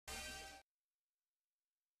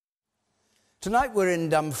Tonight we're in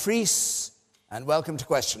Dumfries, and welcome to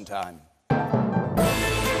Question Time.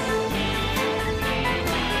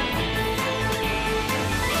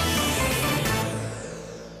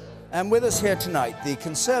 And with us here tonight, the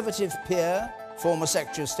Conservative peer, former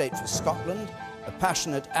Secretary of State for Scotland, a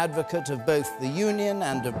passionate advocate of both the Union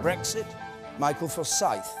and of Brexit, Michael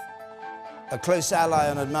Forsyth, a close ally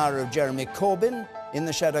and admirer of Jeremy Corbyn, in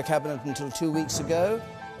the Shadow Cabinet until 2 weeks ago,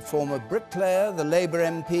 a former bricklayer, the Labour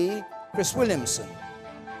MP, Chris Williamson.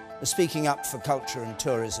 Speaking up for culture and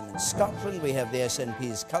tourism in Scotland, we have the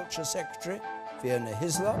SNP's Culture Secretary, Fiona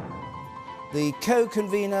Hislop, the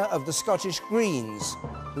co-convener of the Scottish Greens,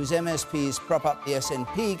 whose MSPs prop up the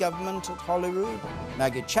SNP government at Holyrood,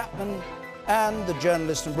 Maggie Chapman, and the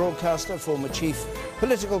journalist and broadcaster, former chief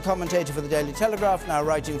political commentator for the Daily Telegraph, now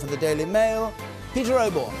writing for the Daily Mail, Peter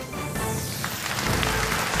Oborne.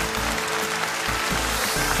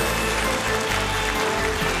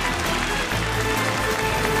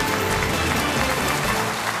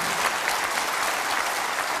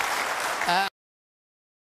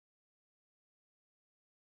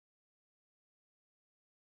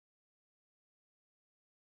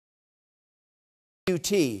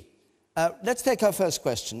 Let's take our first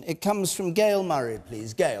question. It comes from Gail Murray,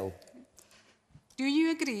 please. Gail. Do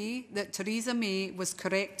you agree that Theresa May was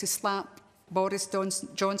correct to slap Boris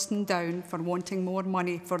Johnson down for wanting more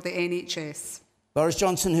money for the NHS? Boris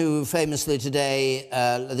Johnson, who famously today,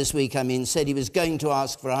 this week, said he was going to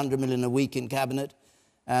ask for 100 million a week in Cabinet,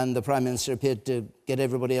 and the Prime Minister appeared to get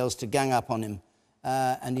everybody else to gang up on him,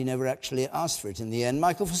 and he never actually asked for it in the end.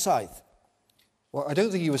 Michael Forsyth. Well, I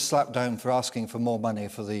don't think he was slapped down for asking for more money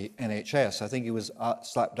for the NHS. I think he was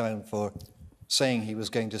slapped down for saying he was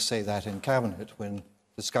going to say that in Cabinet when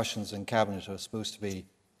discussions in Cabinet are supposed to be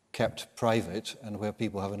kept private and where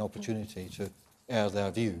people have an opportunity to air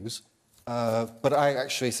their views. But I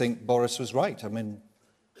actually think Boris was right. I mean,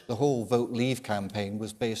 the whole Vote Leave campaign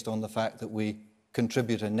was based on the fact that we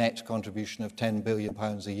contribute a net contribution of £10 billion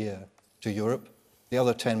a year to Europe. The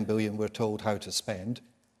other £10 billion we're told how to spend.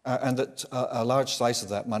 And that a large slice of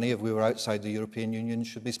that money, if we were outside the European Union,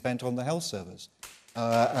 should be spent on the health service.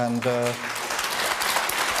 And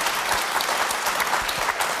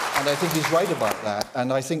I think he's right about that.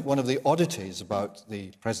 And I think one of the oddities about the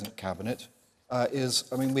present Cabinet is,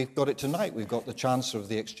 I mean, we've got it tonight. We've got the Chancellor of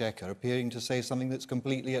the Exchequer appearing to say something that's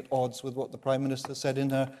completely at odds with what the Prime Minister said in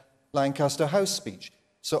her Lancaster House speech.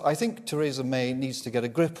 So I think Theresa May needs to get a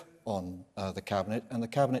grip on the Cabinet, and the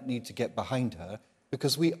Cabinet need to get behind her,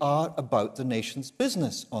 because we are about the nation's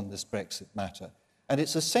business on this Brexit matter. And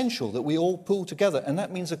it's essential that we all pull together, and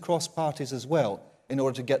that means across parties as well, in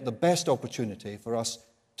order to get the best opportunity for us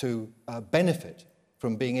to benefit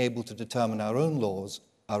from being able to determine our own laws,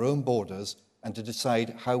 our own borders, and to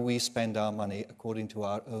decide how we spend our money according to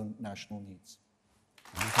our own national needs.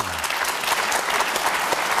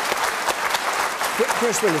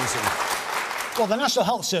 Chris Williamson. Well, the National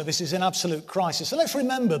Health Service is in absolute crisis. So let's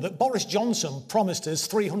remember that Boris Johnson promised us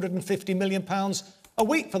 £350 million a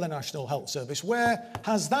week for the National Health Service. Where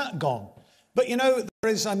has that gone? But, you know, there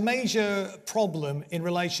is a major problem in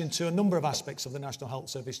relation to a number of aspects of the National Health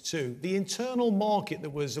Service too. The internal market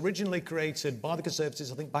that was originally created by the Conservatives,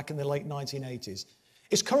 I think, back in the late 1980s,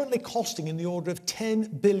 is currently costing in the order of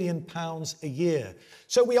 £10 billion a year.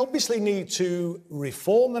 So we obviously need to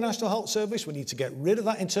reform the National Health Service. We need to get rid of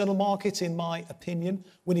that internal market, in my opinion.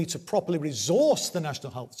 We need to properly resource the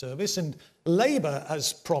National Health Service. And Labour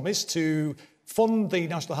has promised to fund the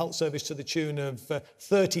National Health Service to the tune of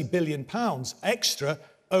 £30 billion extra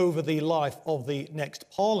over the life of the next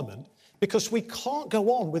Parliament, because we can't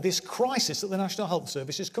go on with this crisis that the National Health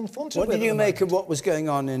Service is confronted with. What did you make of what was going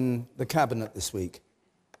on in the Cabinet this week?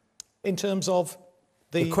 In terms of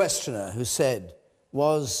the questioner who said,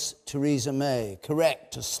 was Theresa May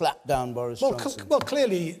correct to slap down Boris Johnson? Well,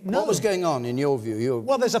 clearly, no. What was going on, in your view?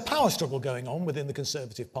 Well, there's a power struggle going on within the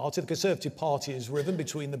Conservative Party. The Conservative Party is riven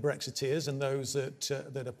between the Brexiteers and those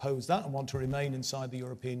that oppose that and want to remain inside the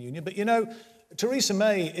European Union. But, you know, Theresa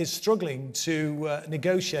May is struggling to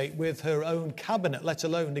negotiate with her own cabinet, let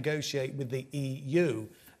alone negotiate with the EU.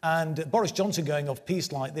 And Boris Johnson going off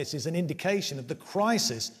piece like this is an indication of the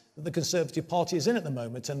crisis that the Conservative Party is in at the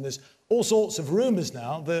moment. And there's all sorts of rumours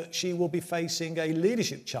now that she will be facing a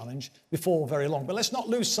leadership challenge before very long. But let's not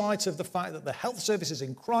lose sight of the fact that the health service is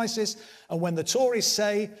in crisis. And when the Tories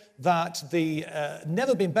say that the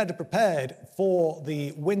never been better prepared for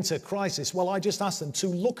the winter crisis, well, I just ask them to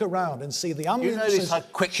look around and see the ambulances. You notice how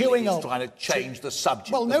quickly he's trying to change the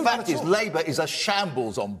subject. Well, the fact is, Labour is a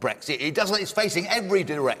shambles on Brexit. It's facing every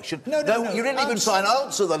direction. No, you didn't even try and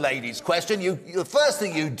answer the lady's question. The first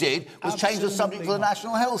thing you did was change the subject for the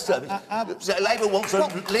National Health Service. Labour wants to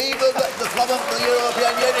leave the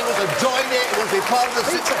European Union, wants to join it, wants to be part of the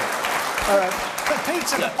system. But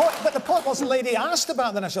Peter, the point wasn't Lady asked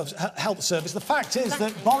about the National Health Service. The fact is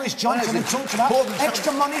that Boris Johnson had talked about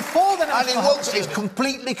extra money for the National Health Service. And he's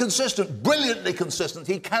completely consistent, brilliantly consistent.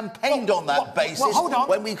 He campaigned on that basis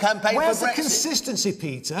when we campaigned for Brexit. Where's the consistency,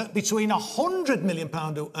 Peter, between £100 million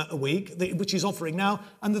a week, which he's offering now,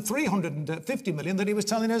 and the £350 million that he was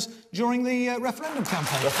telling us during the referendum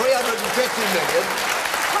campaign? The £350 million...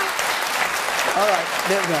 All right,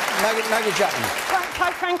 Maggie Chapman.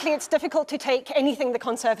 Quite frankly, it's difficult to take anything the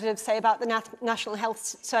Conservatives say about the National Health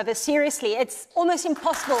Service seriously. It's almost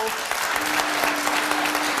impossible.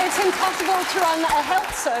 It's impossible to run a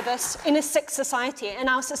health service in a sick society. And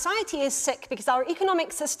our society is sick because our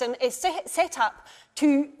economic system is set up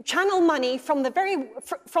to channel money from the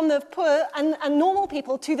poor and normal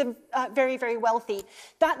people to the very, very wealthy.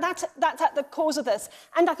 That's at the cause of this.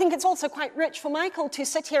 And I think it's also quite rich for Michael to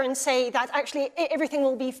sit here and say that actually everything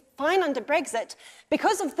will be fine under Brexit.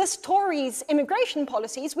 Because of this Tories' immigration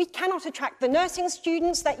policies, we cannot attract the nursing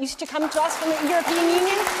students that used to come to us from the European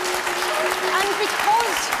Union.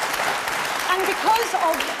 And because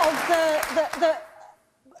of the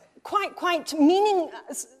quite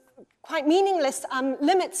meaningless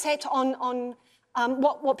limits set on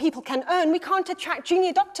what people can earn, we can't attract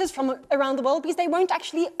junior doctors from around the world because they won't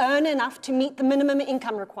actually earn enough to meet the minimum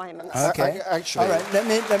income requirements. Okay, actually... All right, let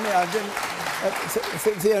me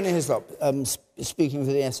Fiona Hislop, speaking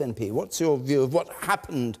for the SNP, what's your view of what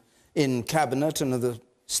happened in Cabinet and of the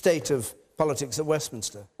state of politics at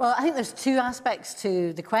Westminster? Well, I think there's two aspects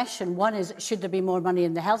to the question. One is, should there be more money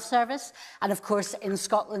in the health service? And of course, in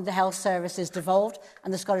Scotland, the health service is devolved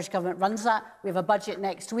and the Scottish Government runs that. We have a budget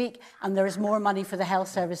next week and there is more money for the health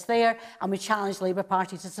service there, and we challenge the Labour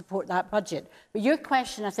Party to support that budget. But your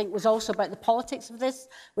question, I think, was also about the politics of this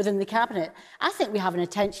within the Cabinet. I think we have an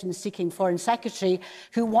attention-seeking Foreign Secretary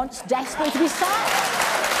who wants desperately to be sacked.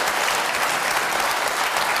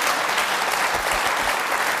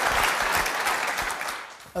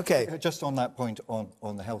 Okay. Just on that point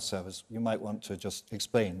on the health service, you might want to just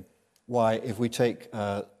explain why, if we take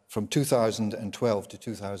from 2012 to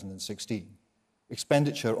 2016,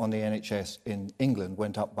 expenditure on the NHS in England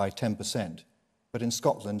went up by 10%, but in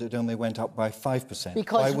Scotland it only went up by 5%.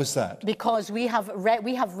 Why was that? Because we have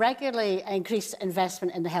regularly increased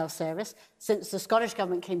investment in the health service. Since the Scottish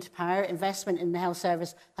Government came to power, investment in the health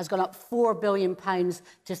service has gone up £4 billion to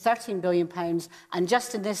 £13 billion, and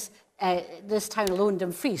just in this town alone,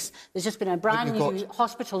 Dumfries, there's just been a brand new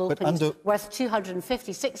hospital opened worth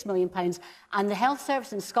 £256 million, and the health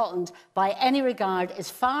service in Scotland, by any regard, is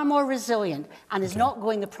far more resilient and is not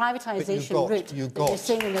going the privatisation route that you're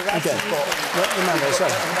seeing in the rest of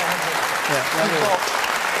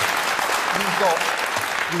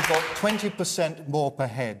You've got 20% more per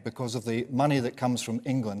head because of the money that comes from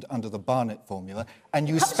England under the Barnett formula, and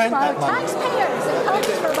you spent that money. Taxpayers, it comes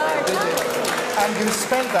from our taxpayers. And you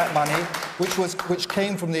spent that money, which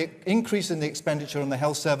came from the increase in the expenditure on the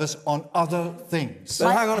health service, on other things.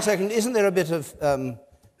 But hang on a second, isn't there a bit of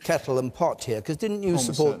kettle and pot here? Because didn't you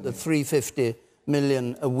support the £350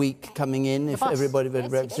 million a week coming in if everybody voted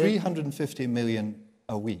Brexit? £350 million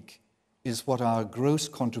a week is what our gross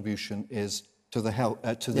contribution is to the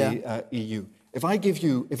EU. If I give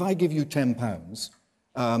you £10.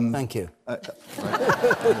 Thank you.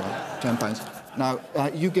 £10. Now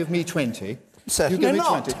you give me 20. Certainly you give me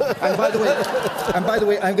not. 20. And by the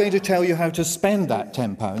way, I'm going to tell you how to spend that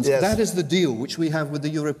 £10. Yes. That is the deal which we have with the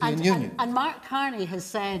European Union. And Mark Carney has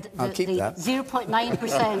said that the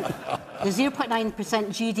 0.9%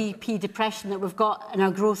 GDP depression that we've got in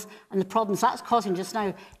our growth and the problems that's causing just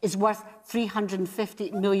now is worth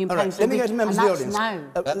 £350 million. All right, let me go to members of the audience.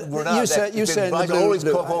 You say in the blue.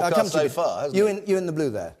 I'll come to you. You in the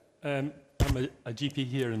blue there. I'm a GP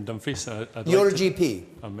here in Dumfries. You're a GP?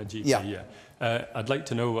 I'm a GP, yeah. I'd like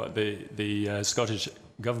to know what the Scottish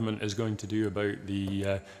Government is going to do about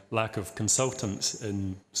the lack of consultants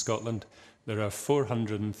in Scotland. There are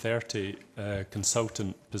 430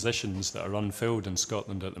 consultant positions that are unfilled in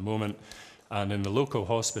Scotland at the moment, and in the local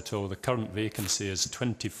hospital the current vacancy is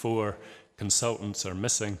 24 consultants are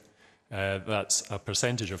missing. That's a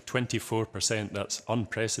percentage of 24%. That's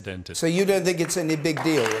unprecedented. So you don't think it's any big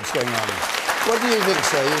deal what's going on? What do you think,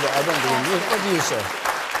 sir? I don't believe. What do you say?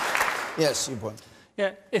 Yes, you point.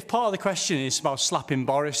 Yeah, if part of the question is about slapping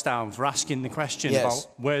Boris down for asking the question about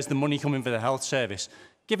where's the money coming for the health service,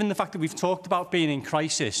 given the fact that we've talked about being in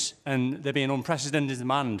crisis and there being unprecedented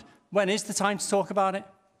demand, when is the time to talk about it?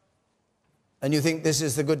 And you think this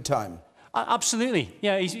is the good time? Absolutely.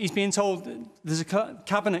 Yeah, he's being told there's a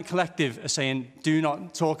cabinet collective saying, do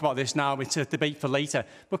not talk about this now, it's a debate for later.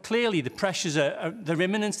 But clearly the pressures they're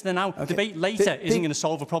imminent. They're now. Okay. Debate later isn't going to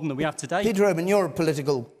solve a problem that we have today. Peter Oban, you're a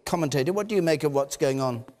political commentator. What do you make of what's going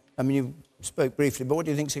on? I mean, you spoke briefly, but what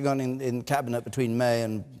do you think's going on in cabinet between May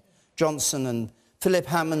and Johnson, and Philip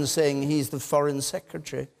Hammond saying he's the foreign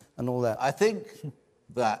secretary and all that? I think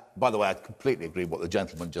that, by the way, I completely agree with what the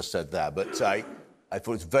gentleman just said there, but I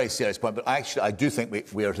thought it's a very serious point, but actually I do think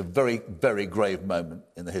we are at a very, very grave moment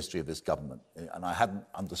in the history of this government, and I hadn't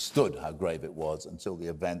understood how grave it was until the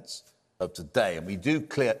events of today. And we do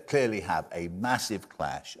clearly have a massive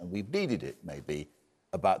clash, and we've needed it, maybe,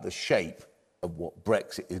 about the shape of what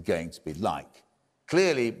Brexit is going to be like.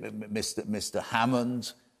 Clearly, Mr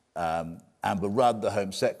Hammond, Amber Rudd, the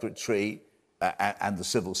Home Secretary, and the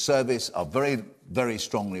Civil Service are very, very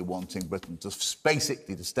strongly wanting Britain to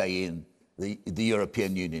basically to stay in the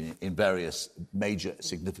European Union in various major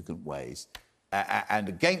significant ways. And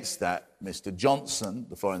against that, Mr Johnson,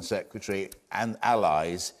 the Foreign Secretary, and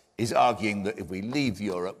allies is arguing that if we leave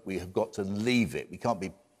Europe, we have got to leave it. We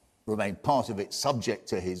can't remain part of it, subject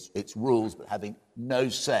to its rules, but having no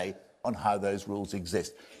say on how those rules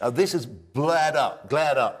exist. Now, this has glared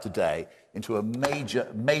up today into a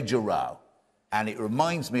major row. And it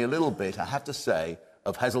reminds me a little bit, I have to say,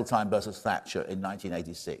 of Heseltine versus Thatcher in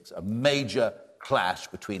 1986, a major clash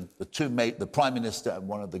between the Prime Minister and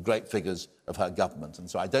one of the great figures of her government. And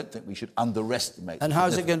so I don't think we should underestimate... And how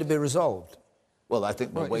is it going to be resolved? Well, I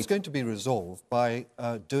think... It's going to be resolved by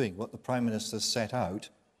doing what the Prime Minister set out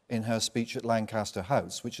in her speech at Lancaster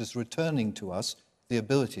House, which is returning to us the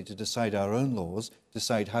ability to decide our own laws,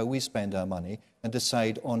 decide how we spend our money, and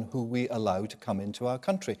decide on who we allow to come into our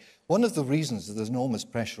country. One of the reasons that there's enormous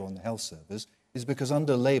pressure on the health service is because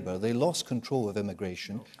under Labour, they lost control of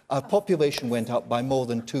immigration. Our population went up by more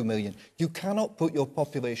than 2 million. You cannot put your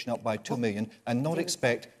population up by 2 million and not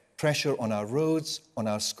expect pressure on our roads, on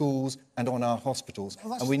our schools, and on our hospitals.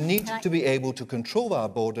 And we need to be able to control our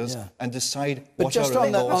borders and decide what our laws are.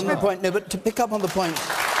 But just on the point, no, but to pick up on the point...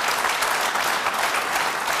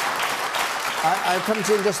 I'll come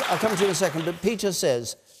to you in a second, but Peter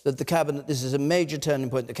says that the Cabinet, this is a major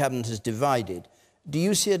turning point, the Cabinet is divided. Do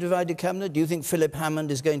you see a divided Cabinet? Do you think Philip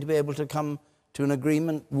Hammond is going to be able to come to an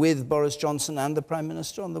agreement with Boris Johnson and the Prime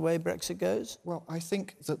Minister on the way Brexit goes? Well, I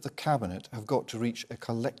think that the Cabinet have got to reach a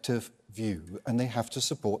collective view, and they have to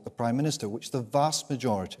support the Prime Minister, which the vast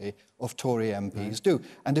majority of Tory MPs do.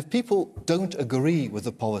 And if people don't agree with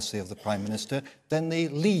the policy of the Prime Minister, then they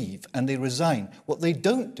leave and they resign. What they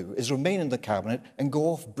don't do is remain in the Cabinet and go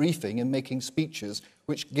off briefing and making speeches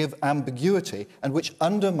which give ambiguity and which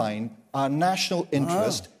undermine our national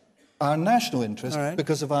interest. Our national interest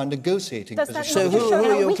because of our negotiating position. Does that show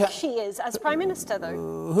how weak she is as Prime Minister, though?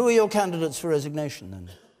 Who are your candidates for resignation, then?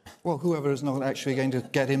 Well, whoever is not actually going to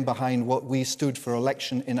get in behind what we stood for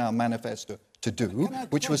election in our manifesto to do,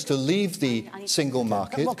 which was to leave the single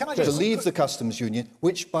market, to leave the customs union,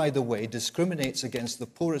 which, by the way, discriminates against the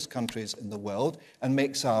poorest countries in the world and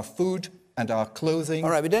makes our food and our clothing we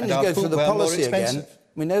don't need to go through the policy again.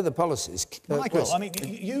 We know the policies. Michael, I mean,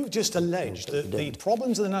 you just alleged that the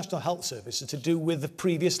problems of the National Health Service are to do with the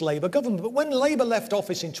previous Labour government. But when Labour left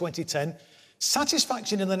office in 2010,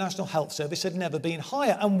 satisfaction in the National Health Service had never been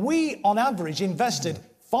higher. And we, on average, invested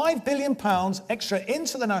 £5 billion extra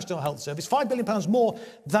into the National Health Service, £5 billion more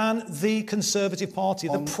than the Conservative Party.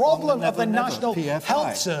 The problem of the National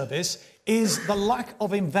Health Service is the lack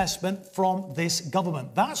of investment from this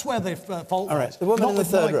government. That's where the fault lies. All right, the woman in the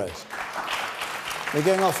third row. They're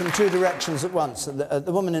going off in two directions at once. The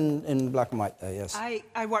woman in black and white there, yes.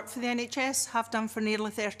 I work for the NHS, have done for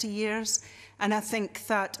nearly 30 years, and I think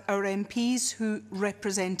that our MPs who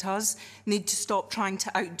represent us need to stop trying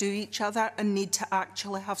to outdo each other and need to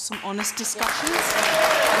actually have some honest discussions.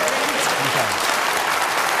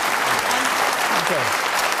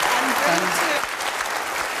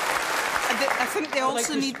 I think they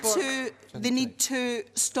also need to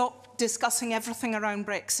stop discussing everything around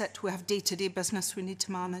Brexit. We have day-to-day business we need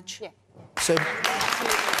to manage. Yeah. So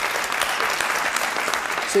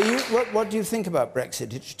what do you think about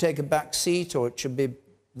Brexit? It should take a back seat, or it should be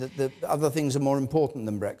the other things are more important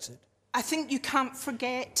than Brexit? I think you can't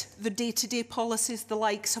forget the day-to-day policies, the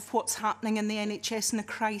likes of what's happening in the NHS and the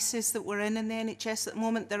crisis that we're in the NHS at the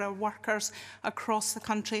moment. There are workers across the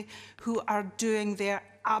country who are doing their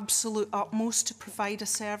absolute utmost to provide a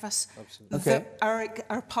service that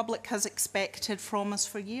our public has expected from us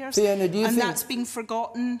for years. Fiona, that's been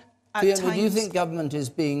forgotten at times. Fiona, do you think government is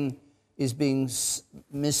being is being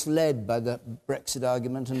misled by the Brexit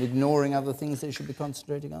argument and ignoring other things they should be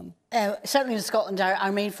concentrating on? Certainly in Scotland,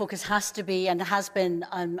 our main focus has to be and has been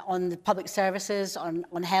on the public services,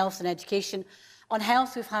 on health and education. On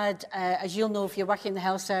health, we've had, as you'll know if you're working in the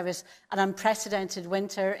health service, an unprecedented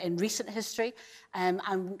winter in recent history. And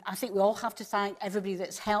I think we all have to thank everybody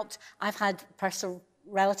that's helped. I've had personal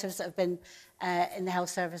relatives that have been in the health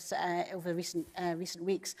service over recent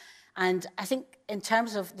weeks. And I think in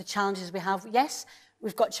terms of the challenges we have, yes,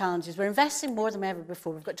 we've got challenges. We're investing more than ever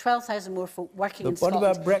before. We've got 12,000 more folk working in Scotland. But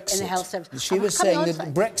what about Brexit? In the health service. She was saying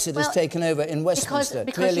that Brexit has taken over in Westminster.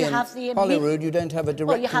 Because Clearly you have the Holyrood, you don't have a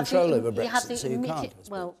direct control over Brexit, so you can't.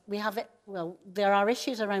 Well, there are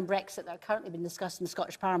issues around Brexit that are currently being discussed in the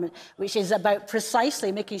Scottish Parliament, which is about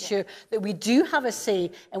precisely making sure that we do have a say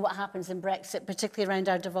in what happens in Brexit, particularly around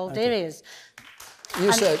our devolved areas.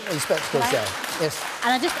 You said spectacles there. Yes.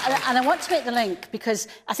 And I want to make the link because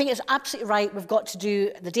I think it's absolutely right. We've got to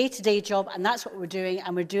do the day-to-day job, and that's what we're doing,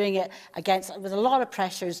 and we're doing it with a lot of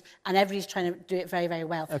pressures, and everybody's trying to do it very, very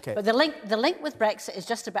well. Okay. But the link with Brexit is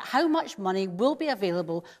just about how much money will be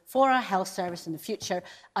available for our health service in the future.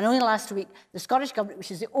 And only last week, the Scottish Government,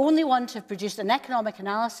 which is the only one to have produced an economic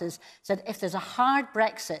analysis, said if there's a hard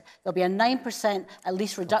Brexit, there'll be a 9% at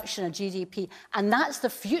least reduction in GDP, and that's the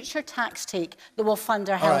future tax take that will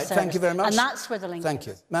fund our health service. Thank you very much. And that's where the link is. Thank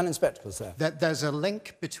you. Man in spectacles there. There's a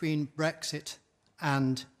link between Brexit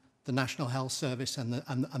and the National Health Service and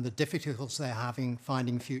the difficulties they're having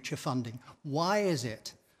finding future funding. Why is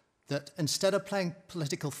it that instead of playing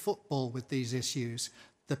political football with these issues,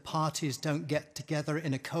 the parties don't get together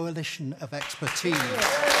in a coalition of expertise?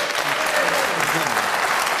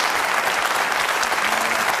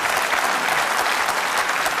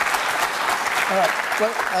 All right.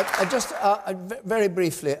 Well, I just very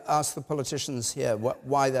briefly ask the politicians here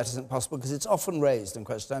why that isn't possible, because it's often raised in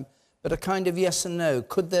question time, but a kind of yes and no.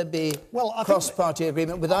 Could there be cross-party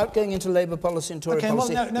agreement without going into Labour policy and Tory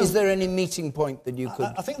policy? Well, no. Is there any meeting point that you could...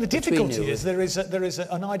 I think the difficulty is there is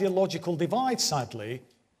an ideological divide, sadly,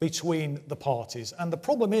 between the parties. And the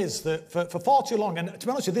problem is that for far too long, and to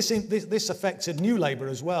be honest with you, this affected New Labour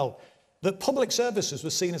as well, that public services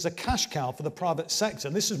were seen as a cash cow for the private sector.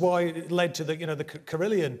 And this is why it led to the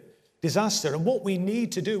Carillion disaster. And what we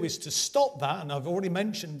need to do is to stop that. And I've already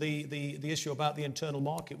mentioned the issue about the internal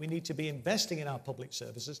market. We need to be investing in our public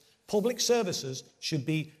services. Public services should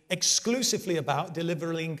be exclusively about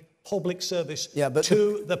delivering public service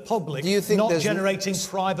to the public, not generating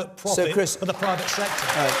private profit for the private sector.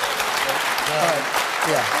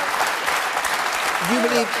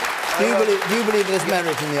 Do you believe there's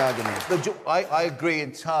merit in the argument? I agree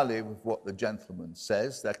entirely with what the gentleman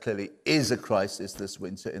says. There clearly is a crisis this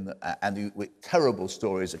winter, and terrible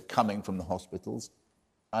stories are coming from the hospitals.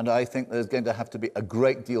 And I think there's going to have to be a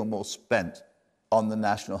great deal more spent on the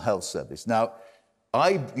National Health Service. Now,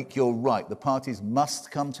 I think you're right. The parties must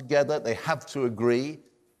come together. They have to agree.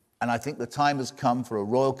 And I think the time has come for a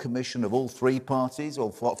royal commission of all three parties, or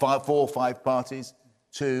four or five parties,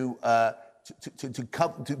 to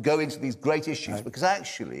go into these great issues, because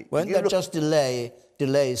actually... Won't that just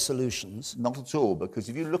delay solutions? Not at all, because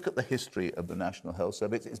if you look at the history of the National Health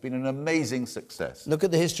Service, it's been an amazing success. Look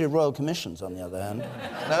at the history of royal commissions, on the other hand.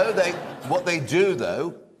 No, what they do,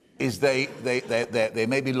 though, is they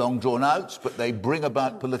may be long drawn out, but they bring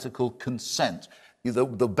about political consent. The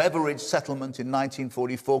Beveridge settlement in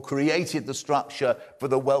 1944 created the structure for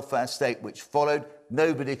the welfare state which followed.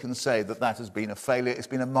 Nobody can say that that has been a failure. It's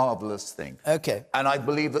been a marvellous thing. Okay. And I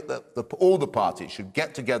believe that all the parties should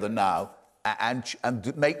get together now and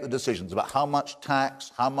make the decisions about how much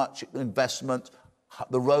tax, how much investment,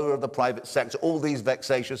 the role of the private sector, all these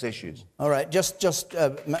vexatious issues. All right, just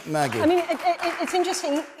Maggie. I mean, it's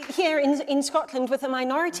interesting here in Scotland with a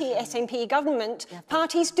minority SNP government,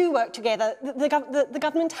 parties do work together. The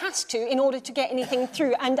government has to in order to get anything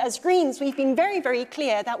through. And as Greens, we've been very, very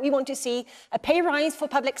clear that we want to see a pay rise for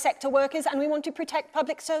public sector workers, and we want to protect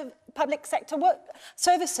public sector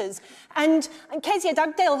services. And Kezia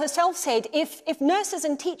Dugdale herself said if nurses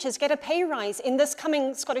and teachers get a pay rise in this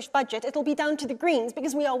coming Scottish budget, it'll be down to the Greens,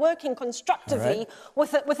 because we are working constructively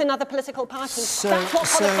with another political party. That's what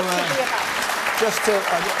politics should be about. Just to...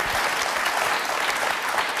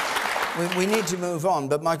 we need to move on,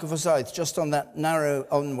 but Michael Forsyth, just on that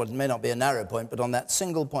what may not be a narrow point, but on that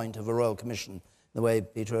single point of a Royal Commission, the way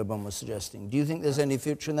Peter Obon was suggesting, do you think there's any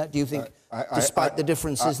future in that? Do you think, despite the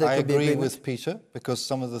differences, there could be agreement? I agree with Peter, because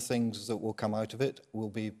some of the things that will come out of it will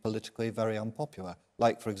be politically very unpopular.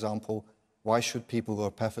 Like, for example, why should people who are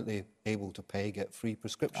perfectly able to pay get free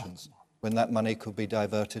prescriptions? when that money could be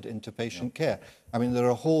diverted into patient care. I mean, there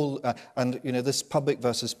are a whole... and, you know, this public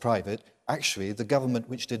versus private, actually, the government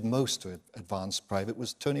which did most to advance private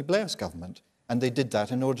was Tony Blair's government. And they did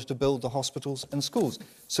that in order to build the hospitals and schools.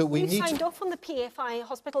 So we need... You signed off on the PFI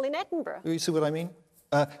hospital in Edinburgh. You see what I mean?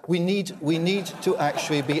 We need to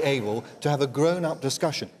actually be able to have a grown-up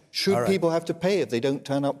discussion. Should people have to pay if they don't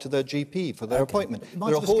turn up to their GP for their appointment? There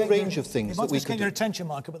are a whole range of things that we could do. It might get your attention,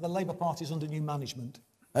 Michael, but the Labour Party is under new management.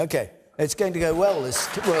 OK. It's going to go well, this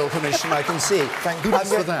Royal Commission, I can see. Thank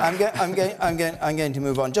goodness for that. I'm going to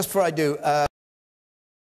move on. Just before I do...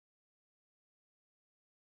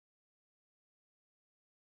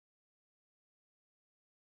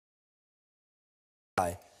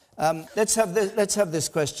 let's have this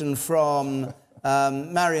question from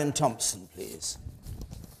Marion Thompson, please.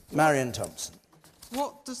 Marion Thompson.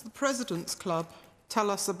 What does the President's Club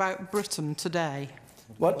tell us about Britain today?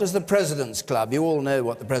 What does the President's Club? You all know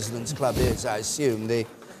what the President's Club is, I assume. The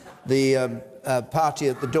party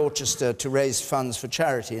at the Dorchester to raise funds for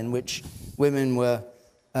charity, in which women were,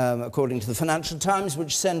 according to the Financial Times,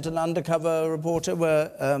 which sent an undercover reporter,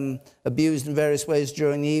 were abused in various ways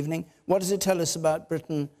during the evening. What does it tell us about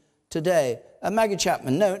Britain today? Maggie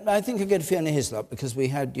Chapman, no, I think I'll get Fiona Hislop, because we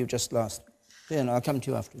had you just last. Fiona, I'll come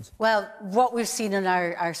to you afterwards. Well, what we've seen on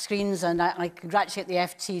our screens, and I congratulate the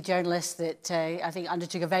FT journalists that I think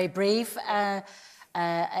undertook a very brave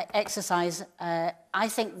exercise. I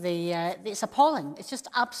think it's appalling. It's just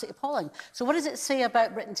absolutely appalling. So what does it say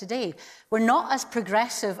about Britain today? We're not as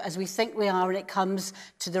progressive as we think we are when it comes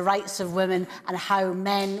to the rights of women and how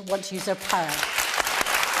men want to use their power.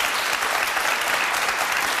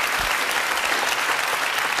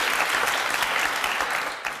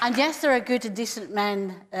 And yes, there are good and decent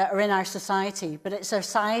men that are in our society, but it's our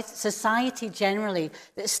society generally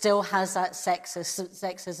that still has that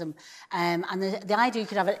sexism. And the idea you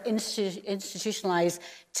could have an institutionalised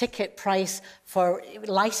ticket price for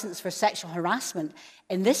licence for sexual harassment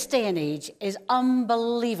in this day and age is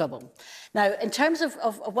unbelievable. Now, in terms of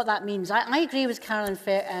what that means, I agree with Carolyn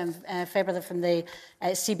Fairbrother from the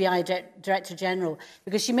CBI Director General,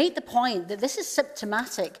 because she made the point that this is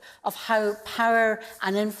symptomatic of how power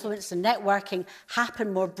and influence and networking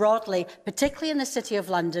happen more broadly, particularly in the City of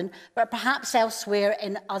London, but perhaps elsewhere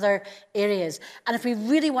in other areas. And if we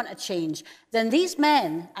really want to change, then these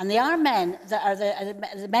men, and they are men that are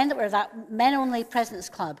the men that were that men-only President's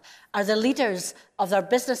Club, are the leaders of their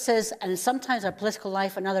businesses and sometimes our political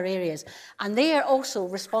life in other areas. And they are also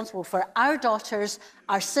responsible for our daughters,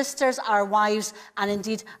 our sisters, our wives, and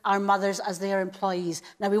indeed our mothers as their employees.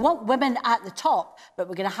 Now, we want women at the top, but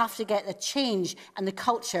we're going to have to get the change and the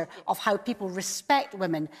culture of how people respect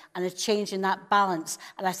women and a change in that balance.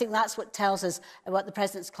 And I think that's what tells us, what the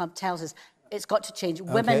President's Club tells us. It's got to change.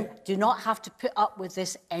 Okay. Women do not have to put up with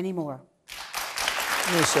this anymore.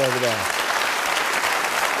 Yes, over there.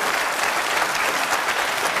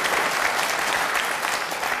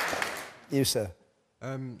 You, sir.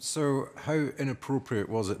 So how inappropriate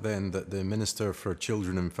was it then that the Minister for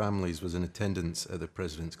Children and Families was in attendance at the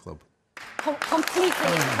President's Club? Completely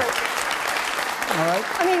inappropriate. All right.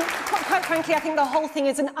 I mean, quite frankly, I think the whole thing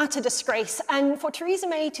is an utter disgrace. And for Theresa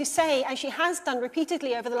May to say, as she has done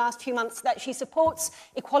repeatedly over the last few months, that she supports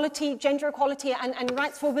equality, gender equality and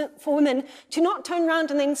rights for women, to not turn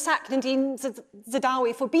around and then sack Nadine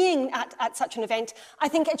Zadawi for being at such an event, I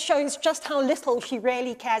think it shows just how little she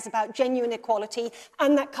really cares about genuine equality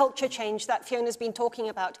and that culture change that Fiona's been talking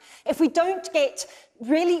about. If we don't get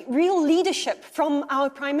real leadership from our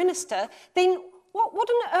Prime Minister, then what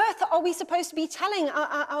on earth are we supposed to be telling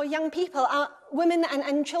our young people, our women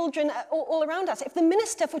and children all around us? If the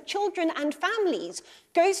Minister for Children and Families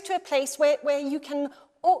goes to a place where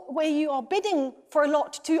you are bidding for a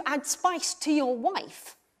lot to add spice to your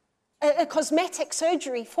wife, a cosmetic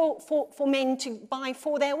surgery for men to buy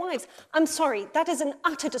for their wives, I'm sorry, that is an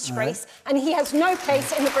utter disgrace, and he has no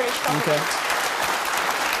place in the British government. Okay.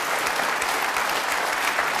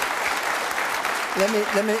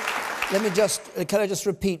 Let me just, can I just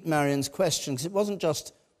repeat Marion's question? Because it wasn't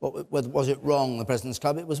just, was it wrong, the President's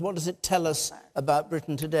Club? It was, what does it tell us about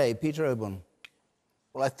Britain today? Peter Oborne.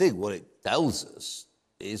 Well, I think what it tells us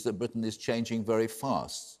is that Britain is changing very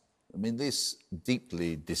fast. I mean, this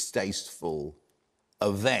deeply distasteful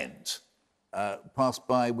event passed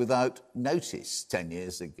by without notice 10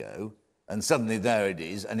 years ago, and suddenly there it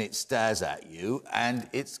is, and it stares at you, and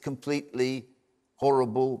it's completely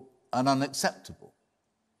horrible and unacceptable.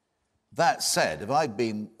 That said, if I'd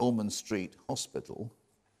been Ormond Street Hospital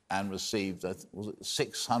and received, was it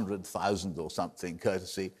 600,000 or something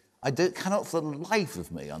courtesy, I cannot for the life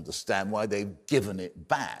of me understand why they've given it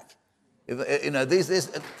back. You know,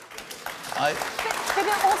 But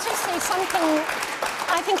it also says something,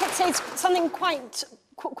 I think it says something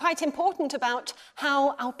quite important about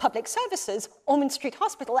how our public services, Ormond Street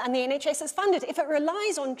Hospital and the NHS is funded. If it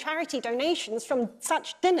relies on charity donations from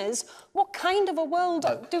such dinners, what kind of a world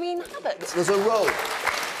do we inhabit? There's a role.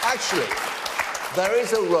 Actually, there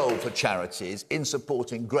is a role for charities in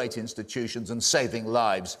supporting great institutions and saving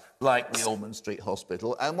lives like the Ormond Street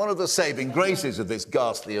Hospital. And one of the saving graces of this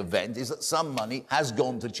ghastly event is that some money has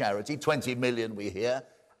gone to charity, 20 million we hear,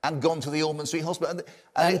 and gone to the Ormond Street Hospital.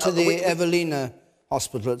 And to the Evelina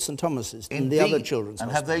Hospital at St Thomas's and the other children's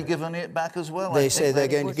And hospital. have they given it back as well? They say they're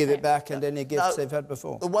going to give it back and any gifts they've had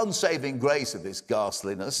before. The one saving grace of this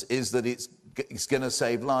ghastliness is that it's going to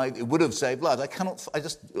save lives. It would have saved lives. I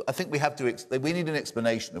think we have to. We need an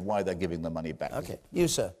explanation of why they're giving the money back. Okay, you,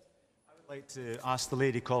 sir. I would like to ask the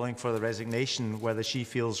lady calling for the resignation whether she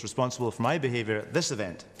feels responsible for my behaviour at this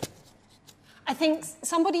event. I think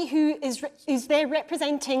somebody who is there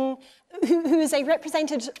representing, who is a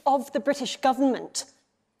representative of the British government,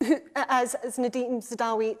 as Nadeem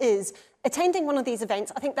Zadawi is, attending one of these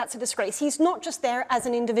events, I think that's a disgrace. He's not just there as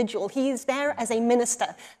an individual, he is there as a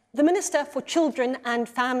minister. The Minister for Children and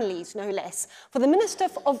Families, no less. For the Minister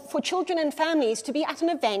for Children and Families to be at an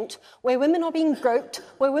event where women are being groped,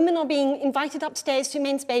 where women are being invited upstairs to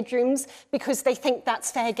men's bedrooms because they think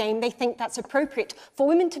that's fair game, they think that's appropriate. For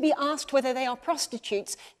women to be asked whether they are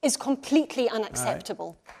prostitutes is completely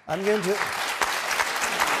unacceptable. Right. I'm going to...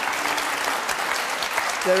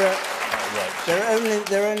 There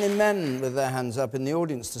are only men with their hands up in the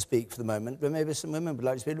audience to speak for the moment, but maybe some women would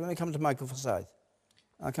like to speak. Let me come to Michael Forsyth.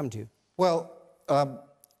 I'll come to you. Well,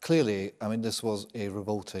 clearly, I mean, this was a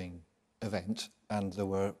revolting event, and there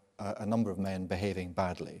were a number of men behaving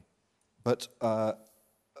badly. But I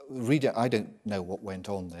don't know what went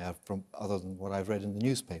on there other than what I've read in the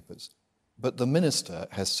newspapers. But the minister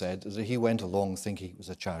has said that he went along thinking it was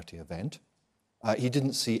a charity event. He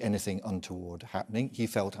didn't see anything untoward happening. He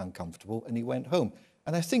felt uncomfortable, and he went home.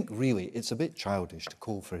 And I think, really, it's a bit childish to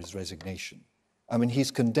call for his resignation. I mean,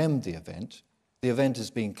 he's condemned the event. The event is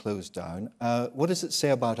being closed down. What does it say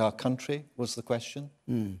about our country, was the question?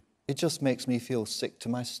 It just makes me feel sick to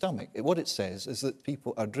my stomach. What it says is that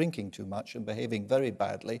people are drinking too much and behaving very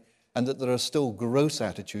badly, and that there are still gross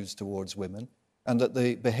attitudes towards women, and that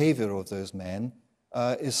the behaviour of those men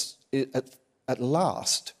at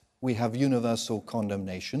last, we have universal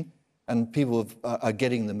condemnation, and people are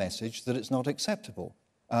getting the message that it's not acceptable.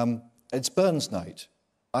 It's Burns Night.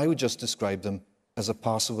 I would just describe them as a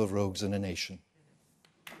parcel of rogues in a nation.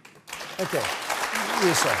 Okay.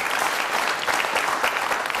 Yes, sir.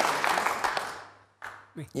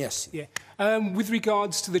 Yes. Yeah. With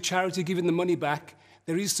regards to the charity giving the money back,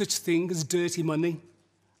 there is such thing as dirty money.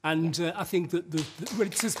 And I think that when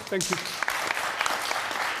it says, thank you.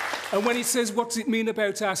 And when it says, what does it mean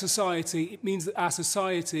about our society? It means that our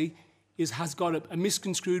society has got a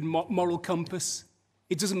misconstrued moral compass.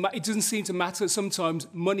 It doesn't seem to matter. Sometimes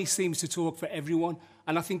money seems to talk for everyone.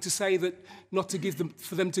 And I think to say that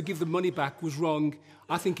for them to give the money back was wrong,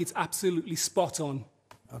 I think it's absolutely spot on.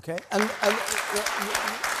 Okay. And the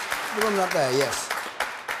woman up there, yes.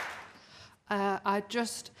 I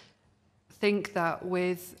just think that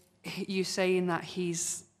with you saying that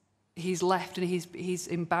he's left and he's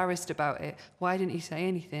embarrassed about it, why didn't he say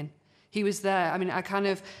anything? He was there. I mean, I kind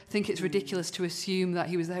of think it's ridiculous to assume that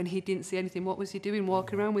he was there and he didn't see anything. What was he doing?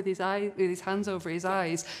 Walking around with his hands over his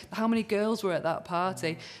eyes. How many girls were at that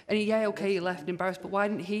party? And he left embarrassed, but why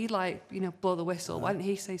didn't he, blow the whistle? Why didn't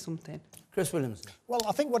he say something? Chris Williams. Well,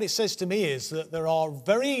 I think what it says to me is that there are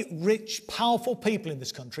very rich, powerful people in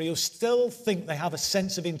this country who still think they have a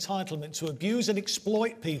sense of entitlement to abuse and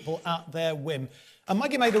exploit people at their whim. And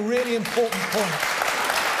Maggie made a really important point.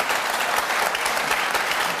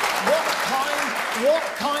 What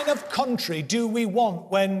kind of country do we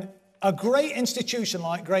want when a great institution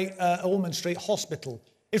like Great Ormond Street Hospital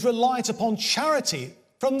is reliant upon charity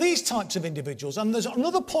from these types of individuals? And there's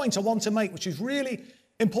another point I want to make, which is really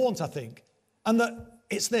important, I think, and that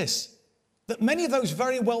it's this, that many of those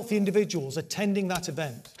very wealthy individuals attending that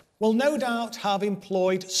event will no doubt have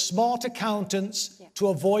employed smart accountants to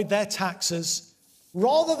avoid their taxes.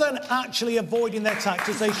 Rather than actually avoiding their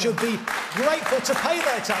taxes, they should be grateful to pay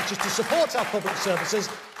their taxes to support our public services.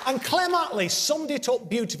 And Clem Attlee summed it up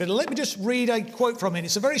beautifully. Let me just read a quote from it.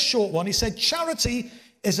 It's a very short one. He said, "Charity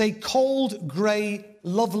is a cold, grey,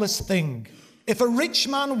 loveless thing. If a rich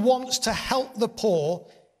man wants to help the poor,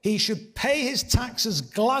 he should pay his taxes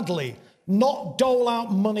gladly, not dole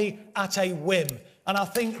out money at a whim." And I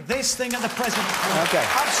think this thing at the present point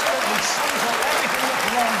absolutely sums up everything that's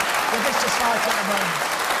wrong with this society at the moment.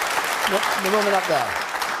 The woman up there.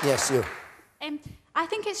 Yes, you. I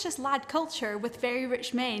think it's just lad culture with very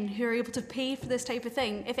rich men who are able to pay for this type of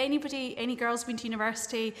thing. If any girls been to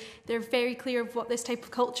university, they're very clear of what this type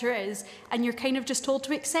of culture is, and you're kind of just told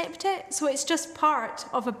to accept it. So it's just part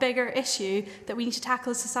of a bigger issue that we need to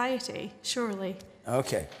tackle as society, surely.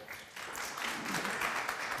 Okay.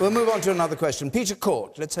 We'll move on to another question. Peter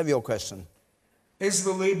Court, let's have your question. Is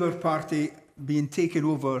the Labour Party being taken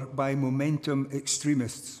over by momentum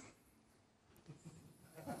extremists?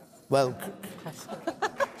 Well,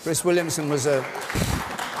 Chris Williamson was a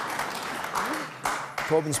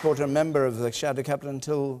Corbyn supporter, a member of the Shadow Cabinet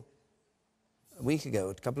until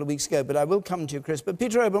a couple of weeks ago. But I will come to you, Chris. But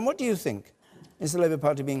Peter Oban, what do you think? Is the Labour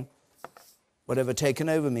Party being, whatever taken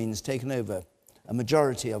over means, taken over? A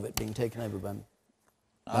majority of it being taken over by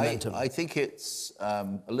momentum? I think it's a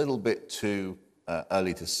little bit too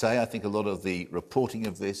early to say. I think a lot of the reporting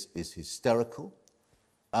of this is hysterical.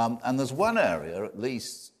 And there's one area, at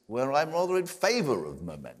least, where I'm rather in favour of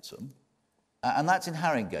momentum, and that's in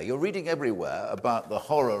Haringey. You're reading everywhere about the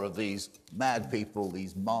horror of these mad people,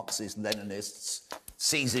 these Marxist Leninists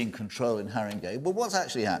seizing control in Haringey. But what's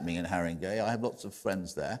actually happening in Haringey, I have lots of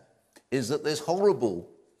friends there, is that this horrible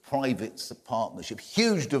private partnership,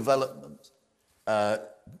 huge development,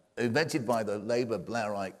 invented by the Labour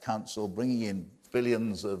Blairite Council, bringing in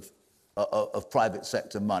billions of private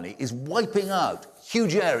sector money, is wiping out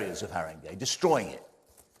huge areas of Haringey, destroying it,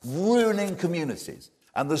 ruining communities.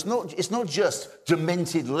 And it's not just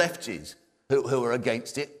demented lefties who are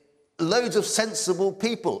against it. Loads of sensible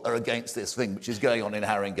people are against this thing which is going on in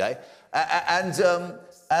Haringey. I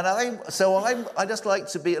just like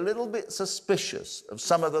to be a little bit suspicious of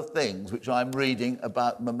some of the things which I'm reading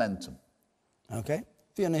about momentum. OK.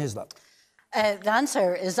 Fiona Hislop. The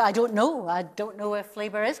answer is I don't know. I don't know if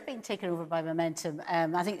Labour is being taken over by momentum.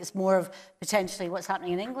 I think it's more of potentially what's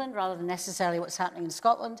happening in England rather than necessarily what's happening in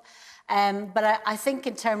Scotland. But I think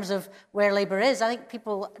in terms of where Labour is, I think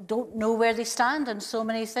people don't know where they stand on so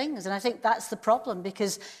many things. And I think that's the problem,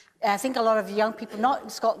 because I think a lot of young people, not in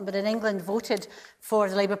Scotland but in England, voted for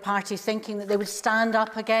the Labour Party thinking that they would stand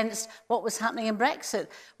up against what was happening in Brexit,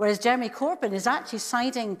 whereas Jeremy Corbyn is actually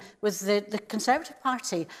siding with the Conservative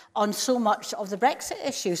Party on so much of the Brexit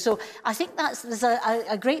issue. So I think there's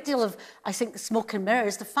a great deal of, I think, smoke and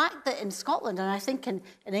mirrors. The fact that in Scotland, and I think in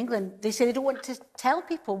England, they say they don't want to tell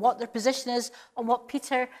people what their position is on what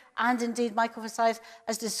Peter and indeed Michael Forsyth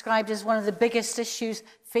has described as one of the biggest issues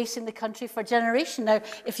facing the country for a generation. Now,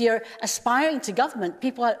 if you're aspiring to government,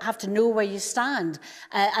 people have to know where you stand.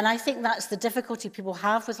 And I think that's the difficulty people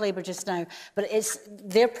have with Labour just now. But it's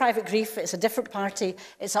their private grief. It's a different party.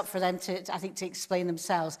 It's up for them to, I think, to explain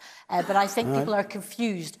themselves. But I think people are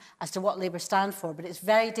confused as to what Labour stand for. But it's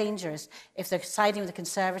very dangerous if they're siding with the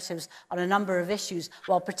Conservatives on a number of issues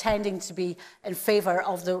while pretending to be in favour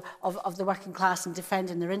of the working class and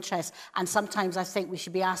defending their interests. And sometimes I think we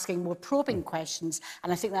should be asking more probing questions.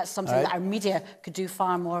 And I think that's something that our media could do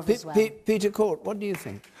far more of as well. Peter Court, what do you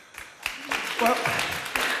think? Well,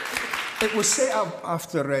 it was set up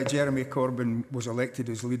after Jeremy Corbyn was elected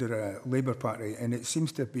as leader of the Labour Party, and it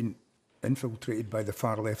seems to have been infiltrated by the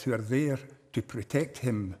far left, who are there to protect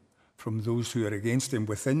him from those who are against him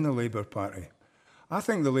within the Labour Party. I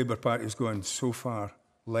think the Labour Party has gone so far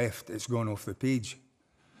left, it's gone off the page.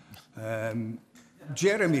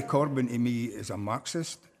 Jeremy Corbyn, to me, is a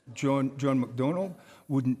Marxist. John McDonnell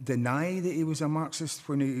wouldn't deny that he was a Marxist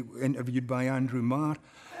when he interviewed by Andrew Marr.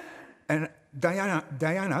 And Diana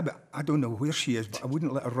Abbott, I don't know where she is, but I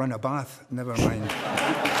wouldn't let her run a bath, never mind the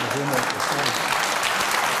homework beside.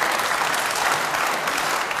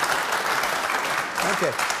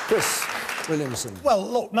 OK. Chris Williamson. Well,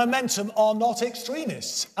 look, momentum are not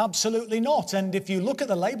extremists. Absolutely not. And if you look at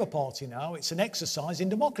the Labour Party now, it's an exercise in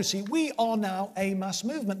democracy. We are now a mass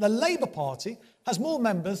movement. The Labour Party has more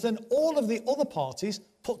members than all of the other parties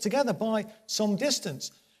put together by some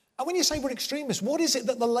distance. And when you say we're extremists, what is it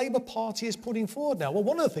that the Labour Party is putting forward now? Well,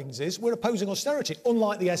 one of the things is we're opposing austerity,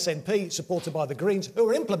 unlike the SNP, supported by the Greens, who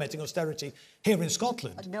are implementing austerity here in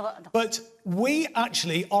Scotland. No. But we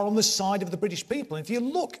actually are on the side of the British people. And if you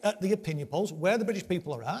look at the opinion polls, where the British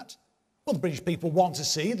people are at, well, the British people want to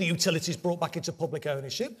see the utilities brought back into public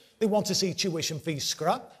ownership. They want to see tuition fees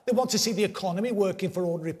scrapped. They want to see the economy working for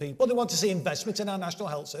ordinary people. They want to see investment in our National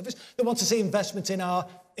Health Service. They want to see investment in our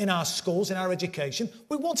schools, in our education.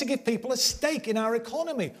 We want to give people a stake in our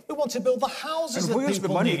economy. We want to build the houses that people need. And where's the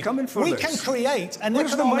money coming for this? We can create an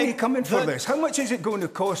Where's the money coming for this? How much is it going to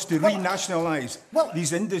cost to renationalise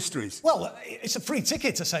these industries? Well, it's a free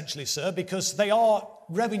ticket, essentially, sir, because they are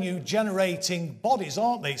revenue-generating bodies,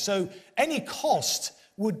 aren't they? So any cost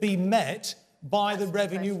would be met by the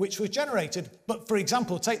revenue which was generated. But, for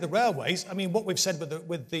example, take the railways. I mean, what we've said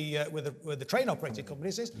with the train operating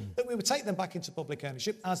companies is that we would take them back into public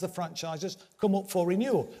ownership as the franchises come up for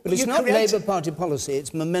renewal. But it's not Labour Party policy,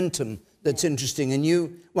 it's momentum that's interesting. And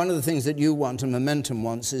one of the things that you want and Momentum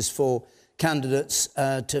wants is for candidates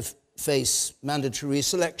to face mandatory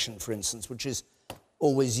reselection, for instance, which is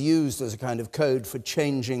always used as a kind of code for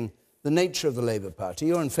changing the nature of the Labour Party.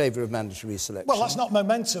 You're in favour of mandatory reselection. Well, that's not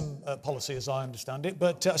Momentum policy, as I understand it,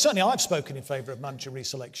 but certainly I've spoken in favour of mandatory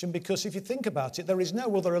reselection because if you think about it, there is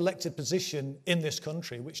no other elected position in this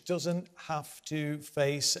country which doesn't have to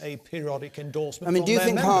face a periodic endorsement. I mean, do you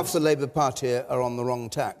think members. half the Labour Party are on the wrong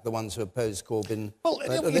tack, the ones who oppose Corbyn? Well,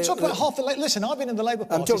 you talk about half the... Listen, I've been in the Labour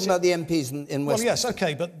Party... I'm talking about the MPs in Westminster. Well, yes,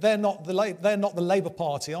 OK, but they're not the Labour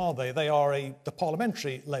Party, are they? They are the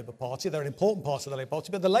parliamentary Labour Party. They're an important part of the Labour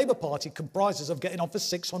Party, but the Labour Party comprises of getting on for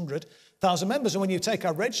 600,000 members. And when you take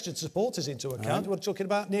our registered supporters into account, we're talking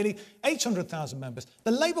about nearly 800,000 members.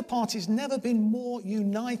 The Labour Party's never been more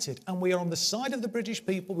united, and we are on the side of the British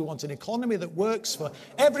people. We want an economy that works for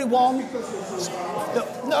everyone.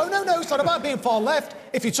 No, it's not about being far left.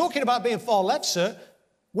 If you're talking about being far left, sir,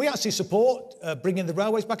 we actually support bringing the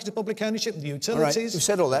railways back into public ownership, the utilities. All right, you've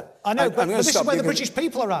said all that. I know, but this is where the British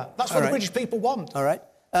people are at. That's what the British people want. All right.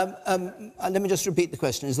 Let me just repeat the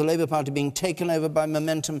question. Is the Labour Party being taken over by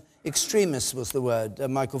Momentum extremists, was the word,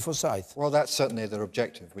 Michael Forsyth? Well, that's certainly their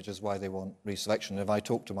objective, which is why they want reselection. If I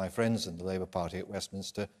talk to my friends in the Labour Party at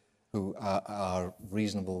Westminster, who are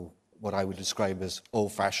reasonable, what I would describe as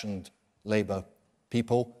old-fashioned Labour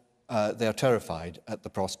people, they're terrified at the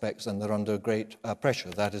prospects and they're under great pressure.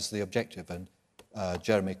 That is the objective. And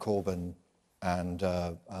Jeremy Corbyn and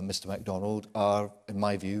Mr MacDonald are, in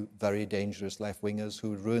my view, very dangerous left-wingers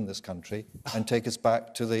who would ruin this country and take us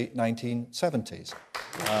back to the 1970s.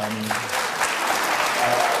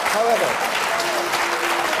 However,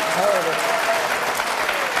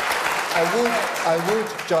 I would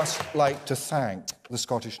just like to thank the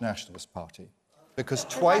Scottish Nationalist Party, because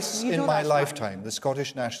twice in my lifetime, the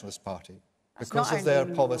Scottish Nationalist Party, because of their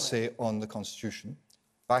policy on the Constitution,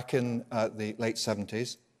 back in the late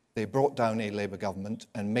 70s, they brought down a Labour government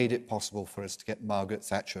and made it possible for us to get Margaret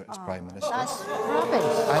Thatcher as Prime Minister. That's rubbish.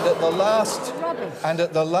 And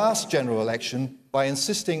at the last general election, by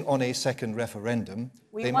insisting on a second referendum,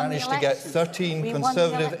 they managed to get 13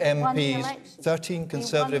 Conservative MPs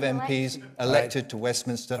elected to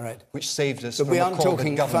Westminster, which saved us from a Corbyn government. But we aren't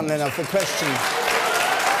talking, funnily enough, the question...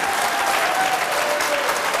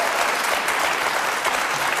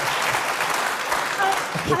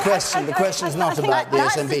 The question is not about the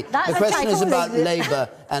SNP. The question is about Labour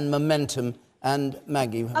and Momentum. And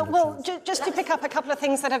Maggie? Well, just to pick up a couple of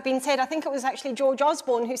things that have been said, I think it was actually George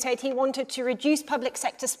Osborne who said he wanted to reduce public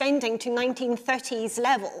sector spending to 1930s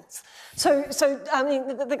levels. So I mean,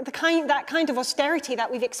 that kind of austerity that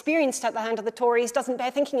we've experienced at the hand of the Tories doesn't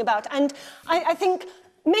bear thinking about. And I think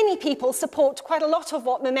many people support quite a lot of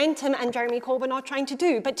what Momentum and Jeremy Corbyn are trying to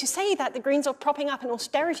do. But to say that the Greens are propping up an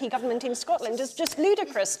austerity government in Scotland is just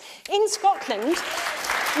ludicrous. In Scotland,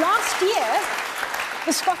 last year,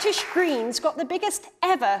 the Scottish Greens got the biggest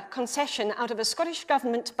ever concession out of a Scottish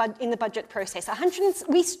government in the budget process.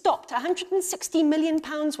 We stopped £160 million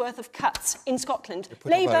worth of cuts in Scotland.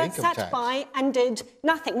 Labour sat by and did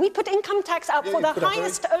nothing. We put income tax out for the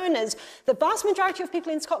highest earners. The vast majority of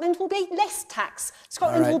people in Scotland will pay less tax.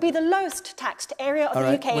 Scotland will be the lowest taxed area of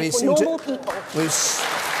the UK for normal people.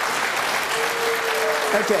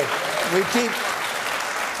 OK, we keep...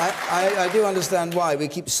 I do understand why we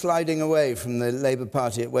keep sliding away from the Labour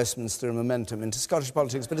Party at Westminster and Momentum into Scottish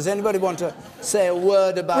politics, but does anybody want to say a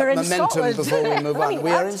word about Momentum before we move on? We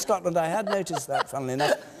are in Scotland, I had noticed that, funnily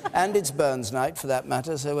enough, and it's Burns night, for that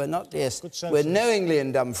matter, so we're not, we're knowingly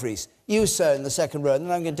in Dumfries. You, sir, in the second row, and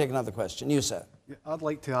then I'm going to take another question. You, sir. I'd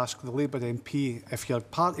like to ask the Labour MP, if your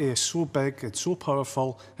party is so big and so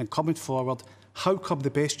powerful and coming forward, how come the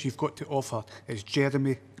best you've got to offer is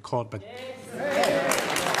Jeremy Corbyn?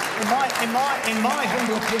 In my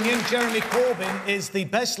humble opinion, Jeremy Corbyn is the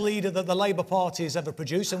best leader that the Labour Party has ever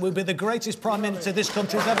produced and will be the greatest Prime Minister this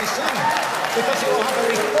country has ever seen. Because he will have a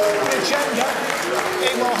reforming agenda.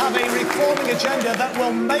 It will have a reforming agenda that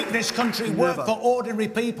will make this country work for ordinary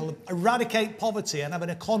people, eradicate poverty and have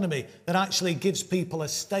an economy that actually gives people a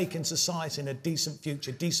stake in society and a decent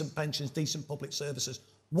future, decent pensions, decent public services.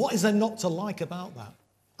 What is there not to like about that?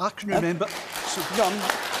 I can remember...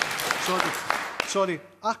 Sorry,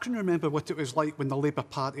 I can remember what it was like when the Labour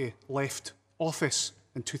Party left office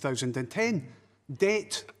in 2010.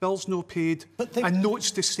 Debt, bills no paid, and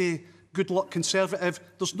notes to say, good luck Conservative,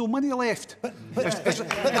 there's no money left. Sorry.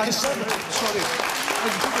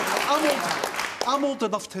 I'm old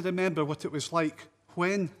enough to remember what it was like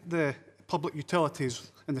when the public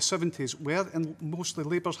utilities in the 70s were in mostly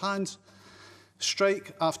Labour's hands.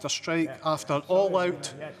 Strike after strike after all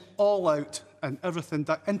out and everything.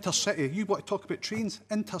 That intercity, you want to talk about trains?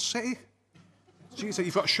 Intercity? Jesus,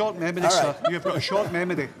 you've got a short memory, sir. You've got a short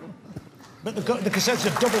memory. But the Conservatives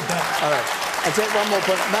have doubled that. All right. I'll take one more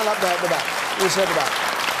point. Mel up there at the back. Who's at the back?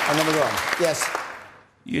 And then we go on. Yes.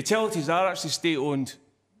 Utilities are actually state-owned.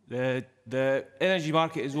 The energy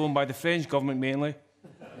market is owned by the French government mainly.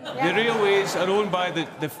 The railways are owned by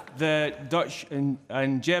the Dutch and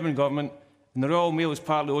German government, and the Royal Mail is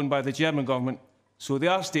partly owned by the German government. So they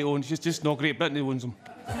are state-owned, it's just not Great Britain who owns them.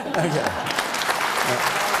 Okay.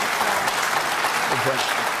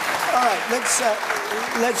 All right,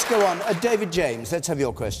 let's go on. David James, let's have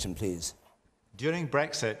your question, please. During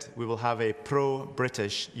Brexit, we will have a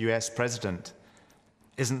pro-British US president.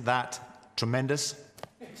 Isn't that tremendous?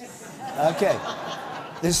 Okay.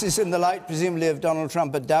 This is in the light, presumably, of Donald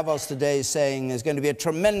Trump at Davos today saying there's going to be a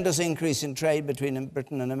tremendous increase in trade between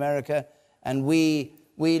Britain and America, and we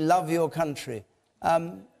love your country.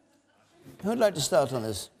 Who'd like to start on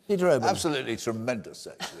this? Peter Oban. Absolutely tremendous,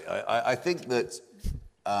 actually. I think that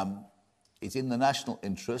it's in the national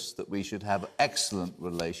interest that we should have excellent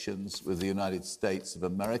relations with the United States of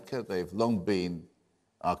America. They've long been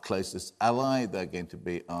our closest ally. They're going to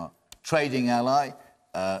be our trading ally.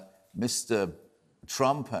 Mr.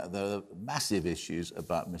 Trump, there are massive issues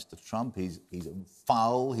about Mr. Trump. He's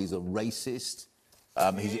foul, he's a racist,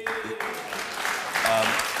 and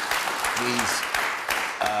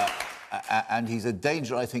he's a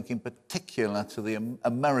danger, I think, in particular to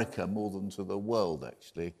America more than to the world,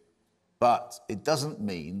 actually. But it doesn't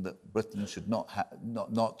mean that Britain should not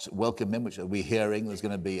welcome him, which we're hearing. There's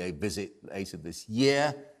going to be a visit later this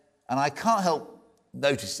year. And I can't help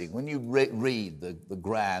noticing, when you read the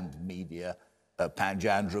grand media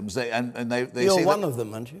panjandrums, they You're say one of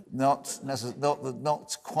them, aren't you? Not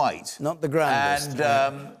quite. Not the grandest.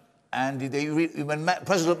 And when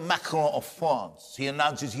President Macron of France, he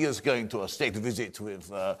announces he is going to a state visit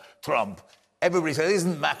with Trump, everybody says,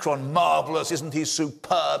 isn't Macron marvellous? Isn't he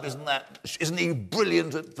superb? Isn't he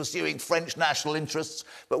brilliant at pursuing French national interests?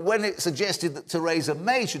 But when it's suggested that Theresa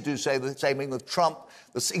May should do the same thing with Trump,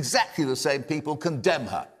 exactly the same people condemn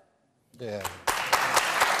her. Yeah.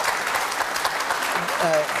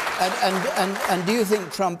 And do you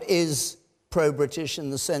think Trump is pro-British in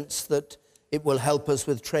the sense that it will help us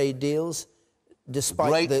with trade deals,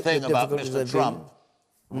 despite the great thing about Mr. Trump,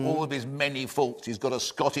 all of his many faults, he's got a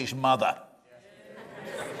Scottish mother.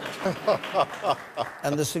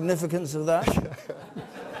 And the significance of that?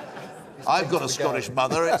 I've got a Scottish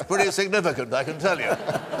mother. It's pretty significant, I can tell you.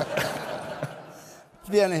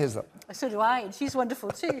 Vienna Hislop. So do I, and she's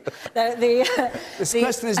wonderful too. This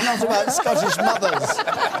question is not about Scottish mothers.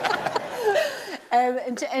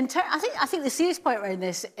 I think the serious point around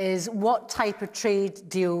this is what type of trade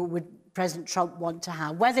deal would President Trump want to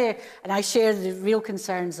have? Whether, and I share the real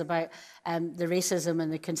concerns about the racism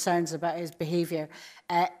and the concerns about his behaviour.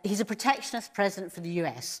 He's a protectionist president for the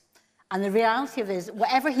US. And the reality of it is,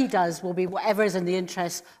 whatever he does will be whatever is in the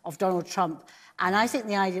interests of Donald Trump. And I think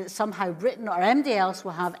the idea that somehow Britain or anybody else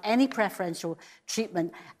will have any preferential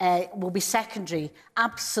treatment will be secondary,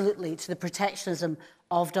 absolutely, to the protectionism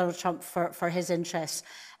of Donald Trump for his interests,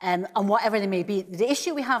 and whatever they may be. The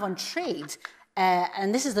issue we have on trade,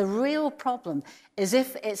 and this is the real problem, is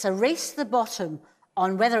if it's a race to the bottom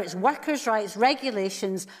on whether it's workers' rights,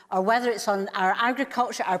 regulations, or whether it's on our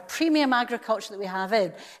agriculture, our premium agriculture that we have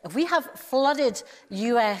in. If we have flooded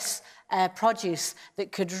US produce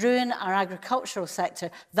that could ruin our agricultural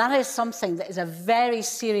sector, that is something that is a very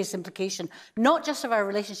serious implication, not just of our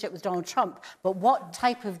relationship with Donald Trump, but what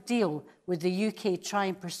type of deal would the UK try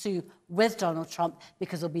and pursue with Donald Trump,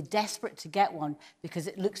 because they'll be desperate to get one, because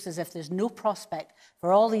it looks as if there's no prospect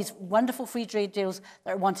for all these wonderful free trade deals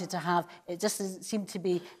that are wanted to have. It just doesn't seem to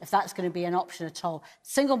be if that's going to be an option at all.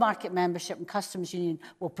 Single market membership and customs union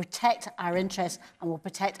will protect our interests and will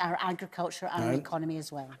protect our agriculture and our economy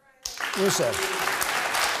as well. Russo.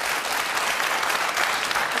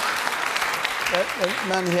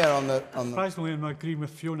 Man here on the... Surprisingly, I'm agreeing with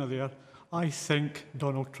Fiona there. I think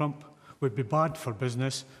Donald Trump would be bad for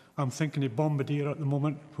business. I'm thinking of Bombardier at the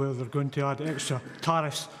moment, where they're going to add extra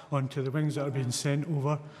tariffs onto the wings that are being sent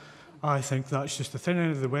over. I think that's just the thin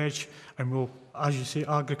end of the wedge, and will, as you say,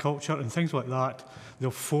 agriculture and things like that,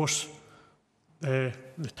 they'll force the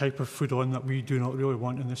type of food on that we do not really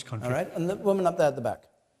want in this country. All right, and the woman up there at the back.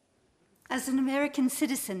 As an American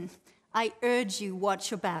citizen, I urge you,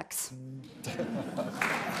 watch your backs.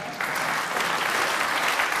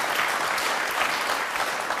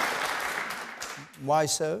 Why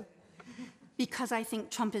so? Because I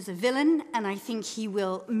think Trump is a villain, and I think he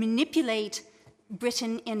will manipulate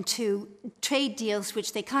Britain into trade deals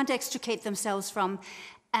which they can't extricate themselves from,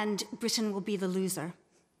 and Britain will be the loser.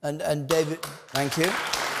 And David, thank you.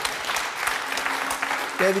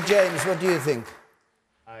 David James, what do you think?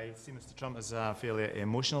 I see Mr. Trump as a fairly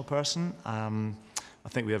emotional person. I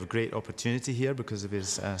think we have a great opportunity here because of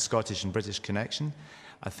his Scottish and British connection.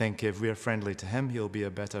 I think if we're friendly to him, he'll be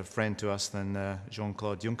a better friend to us than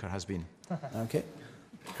Jean-Claude Juncker has been. Okay.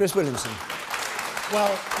 Chris Williamson.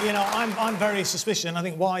 Well, you know, I'm very suspicious, and I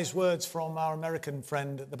think wise words from our American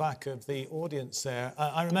friend at the back of the audience there.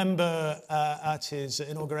 I remember at his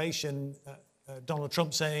inauguration, Donald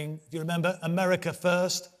Trump saying, if you remember, America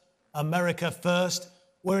first, America first.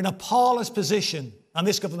 We're in a parlous position, and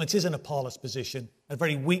this government is in a parlous position, a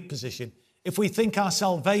very weak position, if we think our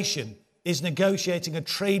salvation is negotiating a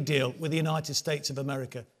trade deal with the United States of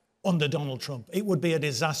America under Donald Trump. It would be a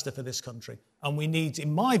disaster for this country. And we need,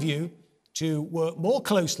 in my view, to work more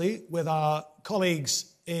closely with our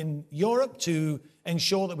colleagues in Europe to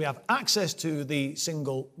ensure that we have access to the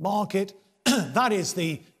single market. That is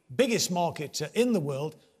the biggest market in the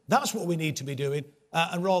world. That's what we need to be doing.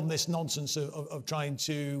 And rather than this nonsense of trying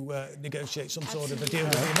to negotiate some sort of a deal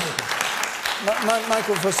with the Americans.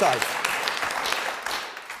 Michael Forsyth.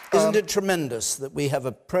 Isn't it tremendous that we have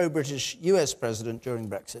a pro-British US president during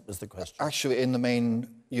Brexit, was the question? Actually, in the main,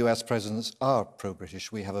 US presidents are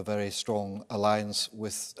pro-British. We have a very strong alliance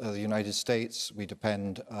with the United States. We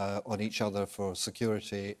depend on each other for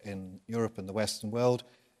security in Europe and the Western world.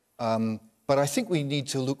 But I think we need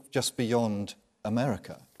to look just beyond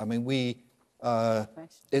America. I mean,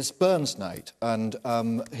 it's Burns Night, and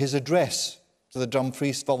his address to the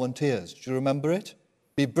Dumfries volunteers, do you remember it?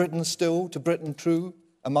 Be Britain still, to Britain true,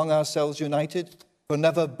 among ourselves united, for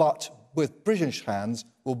never but with British hands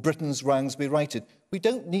will Britain's wrongs be righted. We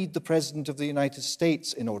don't need the President of the United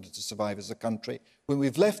States in order to survive as a country. When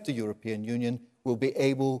we've left the European Union, we'll be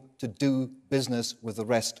able to do business with the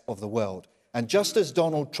rest of the world. And just as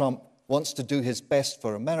Donald Trump wants to do his best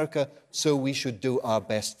for America, so we should do our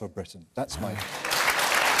best for Britain. That's my view.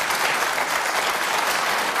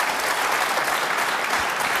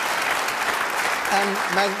 And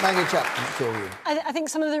Maggie Chapman, I think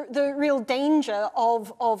some of the real danger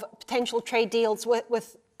of potential trade deals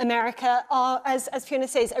with America are, as Fiona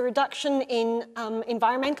says, a reduction in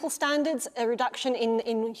environmental standards, a reduction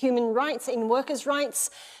in human rights, in workers'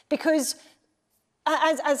 rights, because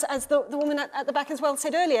as the woman at the back as well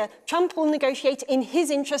said earlier, Trump will negotiate in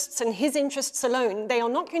his interests and his interests alone. They are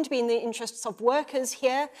not going to be in the interests of workers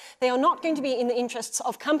here. They are not going to be in the interests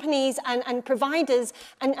of companies and providers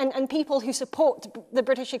and people who support the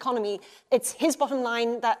British economy. It's his bottom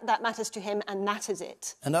line that matters to him, and that is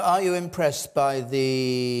it. And are you impressed by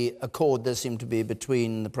the accord there seemed to be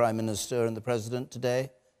between the Prime Minister and the President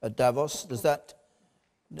today at Davos?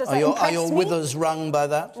 Are your withers wrung by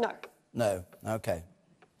that? No. No, OK.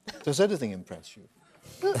 Does anything impress you?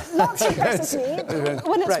 Lots impresses me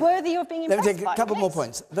when it's worthy of being impressed. Let me take a couple more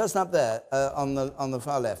points. Person up there, on the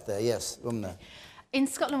far left there. Yes, woman there. In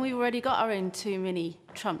Scotland, we've already got our own 2 mini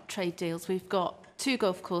Trump trade deals. We've got 2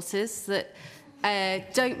 golf courses that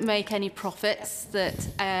don't make any profits, that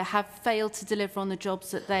have failed to deliver on the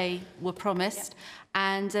jobs that they were promised,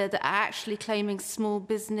 and that are actually claiming small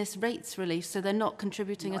business rates relief, so they're not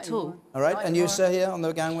contributing at all. All right, and you, sir, here on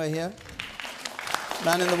the gangway here?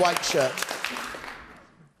 Man in the white shirt.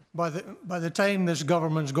 By the time this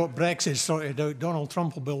government's got Brexit sorted out, Donald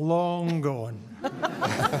Trump will be long gone. All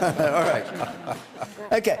right.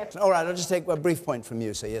 OK, all right, I'll just take a brief point from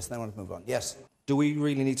you, sir. Yes, then I want to move on. Yes. Do we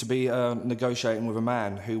really need to be negotiating with a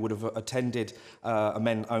man who would have attended a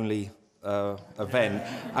men-only event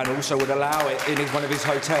and also would allow it in one of his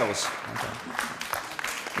hotels? Okay.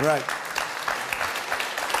 Right.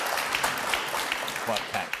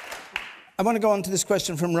 I want to go on to this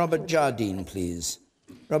question from Robert Jardine, please.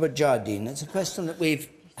 Robert Jardine, it's a question that we've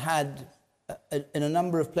had in a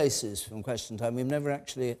number of places from Question Time. We've never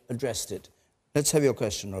actually addressed it. Let's have your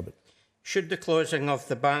question, Robert. Should the closing of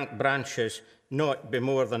the bank branches not be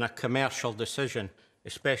more than a commercial decision,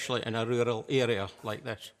 especially in a rural area like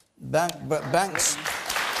this? Banks...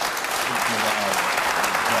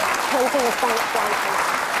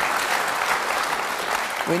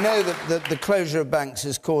 We know that the closure of banks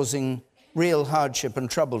is causing real hardship and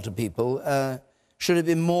trouble to people. Should it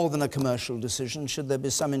be more than a commercial decision? Should there be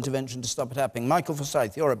some intervention to stop it happening? Michael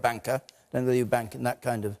Forsyth, you're a banker. I don't know whether you bank in that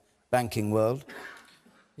kind of banking world.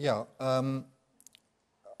 Yeah. Am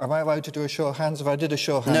I allowed to do a show of hands? If I did a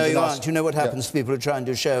show of hands... No, you aren't. You know what happens to people who try and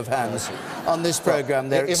do a show of hands on this programme?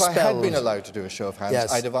 They're expelled. If I had been allowed to do a show of hands,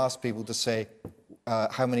 yes. I'd have asked people to say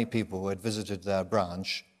how many people had visited their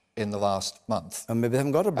branch in the last month. And maybe they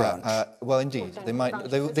haven't got a branch. Well, indeed,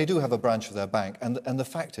 they do have a branch of their bank. And the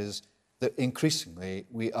fact is that increasingly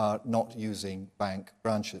we are not using bank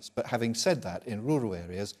branches. But having said that, in rural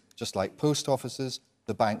areas, just like post offices,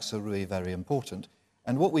 the banks are really very important.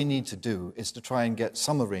 And what we need to do is to try and get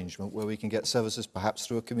some arrangement where we can get services perhaps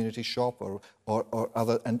through a community shop or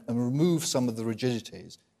other, and remove some of the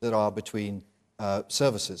rigidities that are between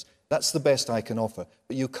services. That's the best I can offer.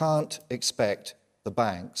 But you can't expect the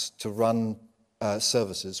banks to run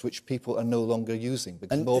services which people are no longer using,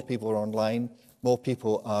 because more people are online, more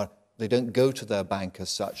people are, they don't go to their bank as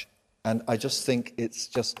such. And I just think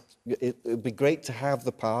it would be great to have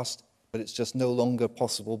the past, but it's just no longer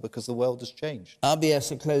possible because the world has changed.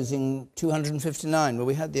 RBS are closing 259. Well,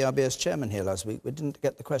 we had the RBS chairman here last week. We didn't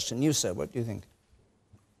get the question. You, sir, what do you think?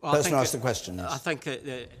 Well, Person asked the question. Yes. I think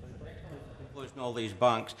closing all these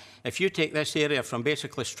banks. If you take this area from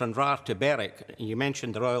basically Stranraer to Berwick, you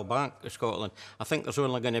mentioned the Royal Bank of Scotland, I think there's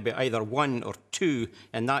only going to be either one or two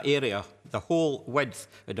in that area, the whole width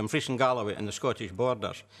of Dumfries and Galloway and the Scottish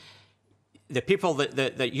borders. The people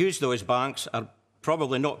that use those banks are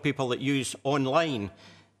probably not people that use online.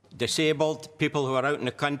 Disabled, people who are out in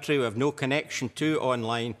the country who have no connection to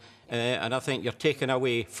online, and I think you're taking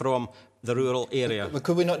away from the rural area. But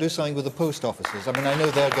could we not do something with the post offices? I mean, I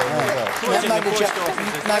know they're going as well.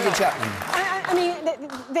 Maggie Chapman. I mean,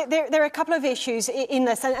 there are a couple of issues in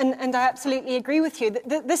this, and I absolutely agree with you.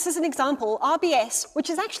 This is an example. RBS,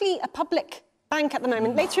 which is actually a public bank at the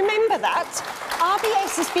moment, let's remember that.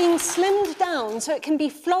 RBS is being slimmed down so it can be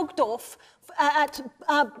flogged off at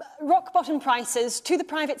rock-bottom prices to the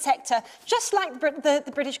private sector, just like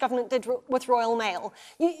the British government did with Royal Mail.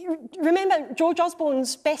 You remember, George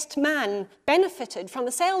Osborne's best man benefited from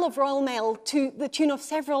the sale of Royal Mail to the tune of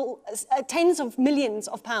several tens of millions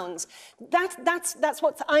of pounds. That's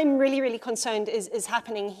what I'm really concerned is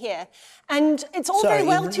happening here. And it's all very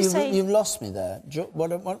well to say... You've lost me there. I don't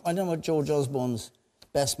know what George Osborne's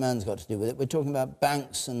best man's got to do with it. We're talking about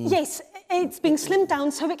banks and... Yes, it's being slimmed down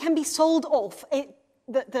so it can be sold off.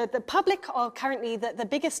 The public are currently the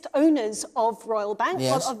biggest owners of Royal Bank,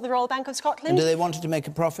 yes, of the Royal Bank of Scotland. And do they want it to make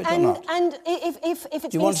a profit or not? And if it's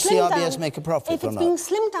do you want to see RBS make a profit or not? If it's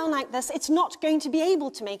being slimmed down like this, it's not going to be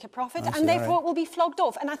able to make a profit, and therefore it will be flogged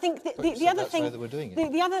off. And I think the other thing,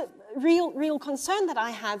 the other real concern that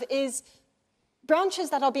I have is branches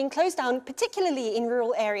that are being closed down, particularly in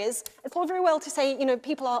rural areas. It's all very well to say, you know,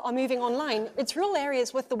 people are moving online. It's rural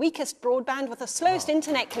areas with the weakest broadband, with the slowest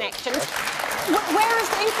internet connections. Where is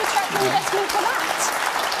the infrastructure investment for that?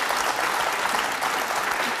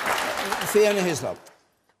 Fiona Hislop.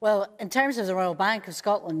 Well, in terms of the Royal Bank of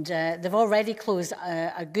Scotland, they've already closed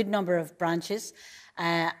a good number of branches.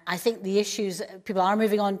 I think the issues, people are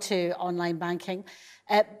moving on to online banking.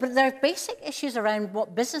 But there are basic issues around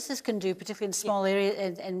what businesses can do, particularly in small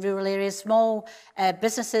areas, in rural areas. Small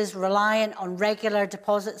businesses reliant on regular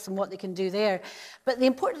deposits and what they can do there. But the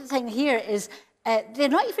important thing here is they're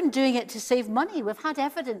not even doing it to save money. We've had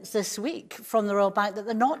evidence this week from the Royal Bank that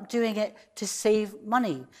they're not doing it to save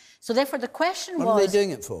money. So therefore the question was... What are they doing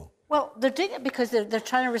it for? Well, they're doing it because they're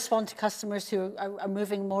trying to respond to customers who are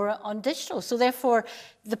moving more on digital. So therefore,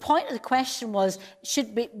 the point of the question was,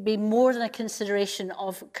 should be more than a consideration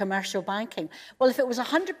of commercial banking? Well, if it was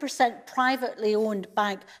 100% privately owned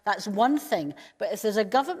bank, that's one thing. But if there's a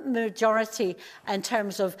government majority in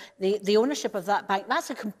terms of the ownership of that bank, that's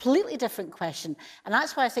a completely different question. And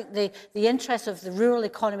that's why I think the interests of the rural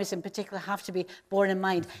economies in particular have to be borne in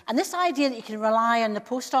mind. And this idea that you can rely on the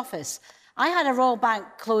post office, I had a Royal Bank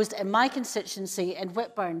closed in my constituency in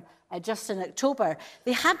Whitburn just in October.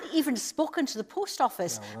 They hadn't even spoken to the post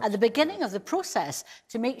office at the beginning of the process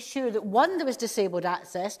to make sure that, one, there was disabled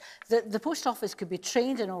access, that the post office could be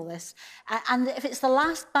trained in all this, and if it's the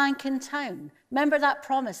last bank in town, remember that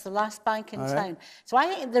promise, the last bank in town. So I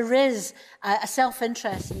think there is a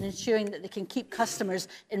self-interest in ensuring that they can keep customers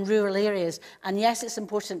in rural areas, and yes, it's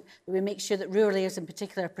important that we make sure that rural areas in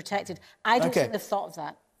particular are protected. I don't think they've thought of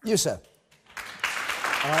that. You, sir.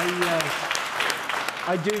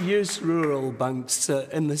 I do use rural banks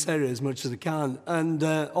in this area as much as I can, and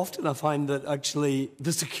often I find that actually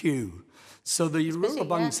there's a queue. So the rural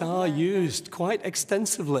banks are used quite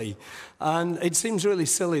extensively, and it seems really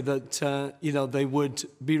silly that you know, they would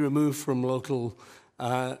be removed from local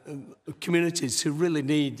communities who really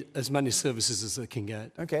need as many services as they can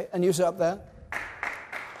get. Okay, and you, sir, up there?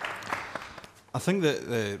 I think that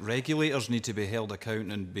the regulators need to be held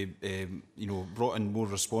account and be, you know, brought in more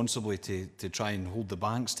responsibly to try and hold the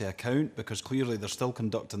banks to account, because clearly they're still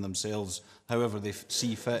conducting themselves however they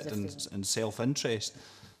see fit and self-interest.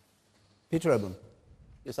 Peter Oban.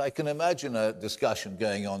 Yes, I can imagine a discussion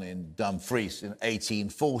going on in Dumfries in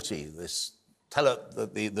 1840.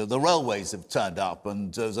 The railways have turned up,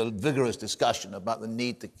 and there's a vigorous discussion about the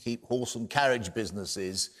need to keep horse and carriage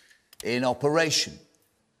businesses in operation.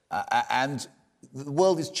 And the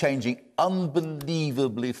world is changing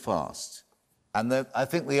unbelievably fast. And I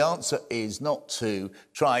think the answer is not to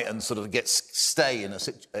try and sort of stay in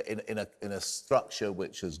a structure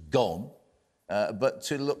which has gone, but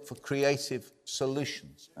to look for creative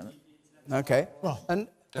solutions. Okay. Well, and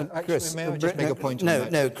Chris, may I just make a point on that?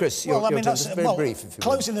 No, Chris, you're just very brief. If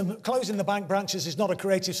you closing the bank branches is not a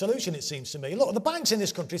creative solution, it seems to me. Look, the banks in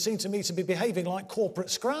this country seem to me to be behaving like corporate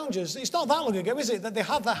scroungers. It's not that long ago, is it, that they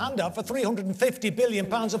had their hand out for £350 billion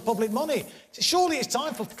of public money. Surely it's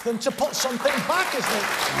time for them to put something back, isn't it,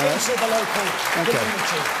 into the local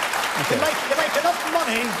community. Okay.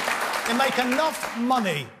 They make enough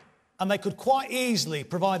money, and they could quite easily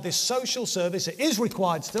provide this social service. It is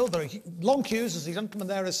required still. There are long queues, as the gentleman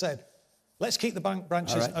there has said. Let's keep the bank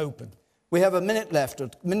branches open. We have a minute left, a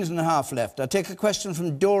minute and a half left. I'll take a question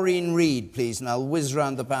from Doreen Reid, please, and I'll whiz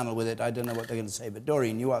round the panel with it. I don't know what they're going to say, but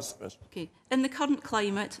Doreen, you ask first. Okay. In the current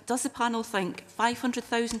climate, does the panel think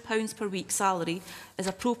 £500,000 per week salary is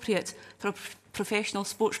appropriate for a professional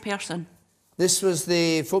sports person? This was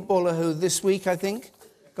the footballer who this week, I think,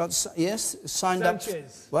 signed up.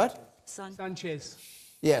 What? Sanchez.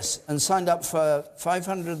 Yes, and signed up for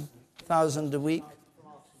 500,000 a week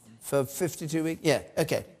for 52 weeks. Yeah,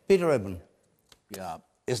 OK. Peter Oban. Yeah,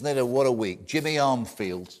 isn't it what a week? Jimmy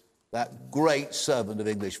Armfield, that great servant of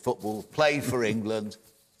English football, played for England,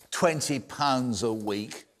 £20 a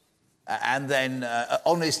week, and then,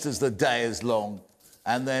 honest as the day is long,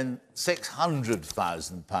 and then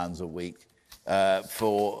 £600,000 a week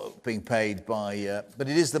for being paid by... but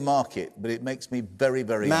it is the market, but it makes me very,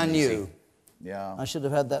 very Man uneasy. U. Yeah. I should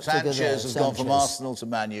have had that figure there. Sanchez has gone from Arsenal to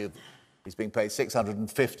Man U. He's being paid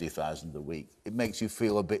 £650,000 a week. It makes you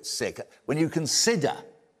feel a bit sick. When you consider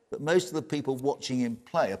that most of the people watching him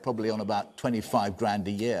play are probably on about 25 grand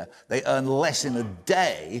a year, they earn less in a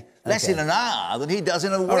day, less in an hour than he does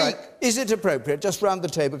in a week. Right. Is it appropriate? Just round the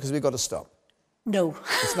table, because we've got to stop. No.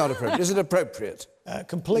 It's not appropriate. Is it appropriate?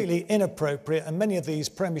 Completely inappropriate, and many of these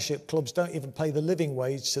Premiership clubs don't even pay the living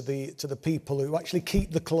wage to the people who actually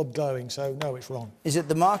keep the club going, so no, it's wrong. Is it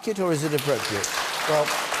the market or is it appropriate? Well,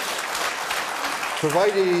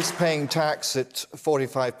 provided he's paying tax at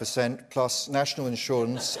 45% plus national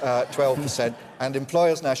insurance 12% and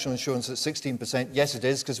employers' national insurance at 16%, yes it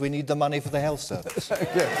is, because we need the money for the health service.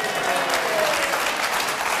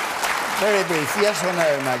 Very brief. Yes or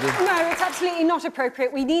no, Maggie? No, it's absolutely not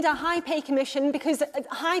appropriate. We need a high pay commission because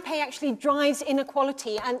high pay actually drives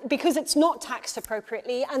inequality, and because it's not taxed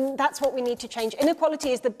appropriately, and that's what we need to change.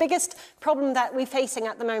 Inequality is the biggest problem that we're facing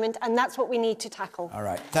at the moment, and that's what we need to tackle. All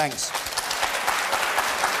right, thanks.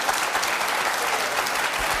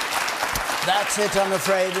 That's it, I'm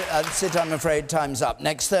afraid. I'm afraid. Time's up.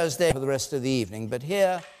 Next Thursday for the rest of the evening. But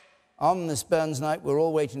here, on this Burns night, we're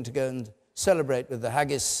all waiting to go and celebrate with the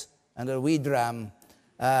haggis and a wee dram.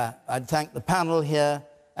 I'd thank the panel here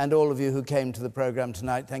and all of you who came to the programme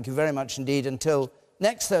tonight. Thank you very much indeed. Until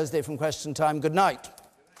next Thursday from Question Time, good night.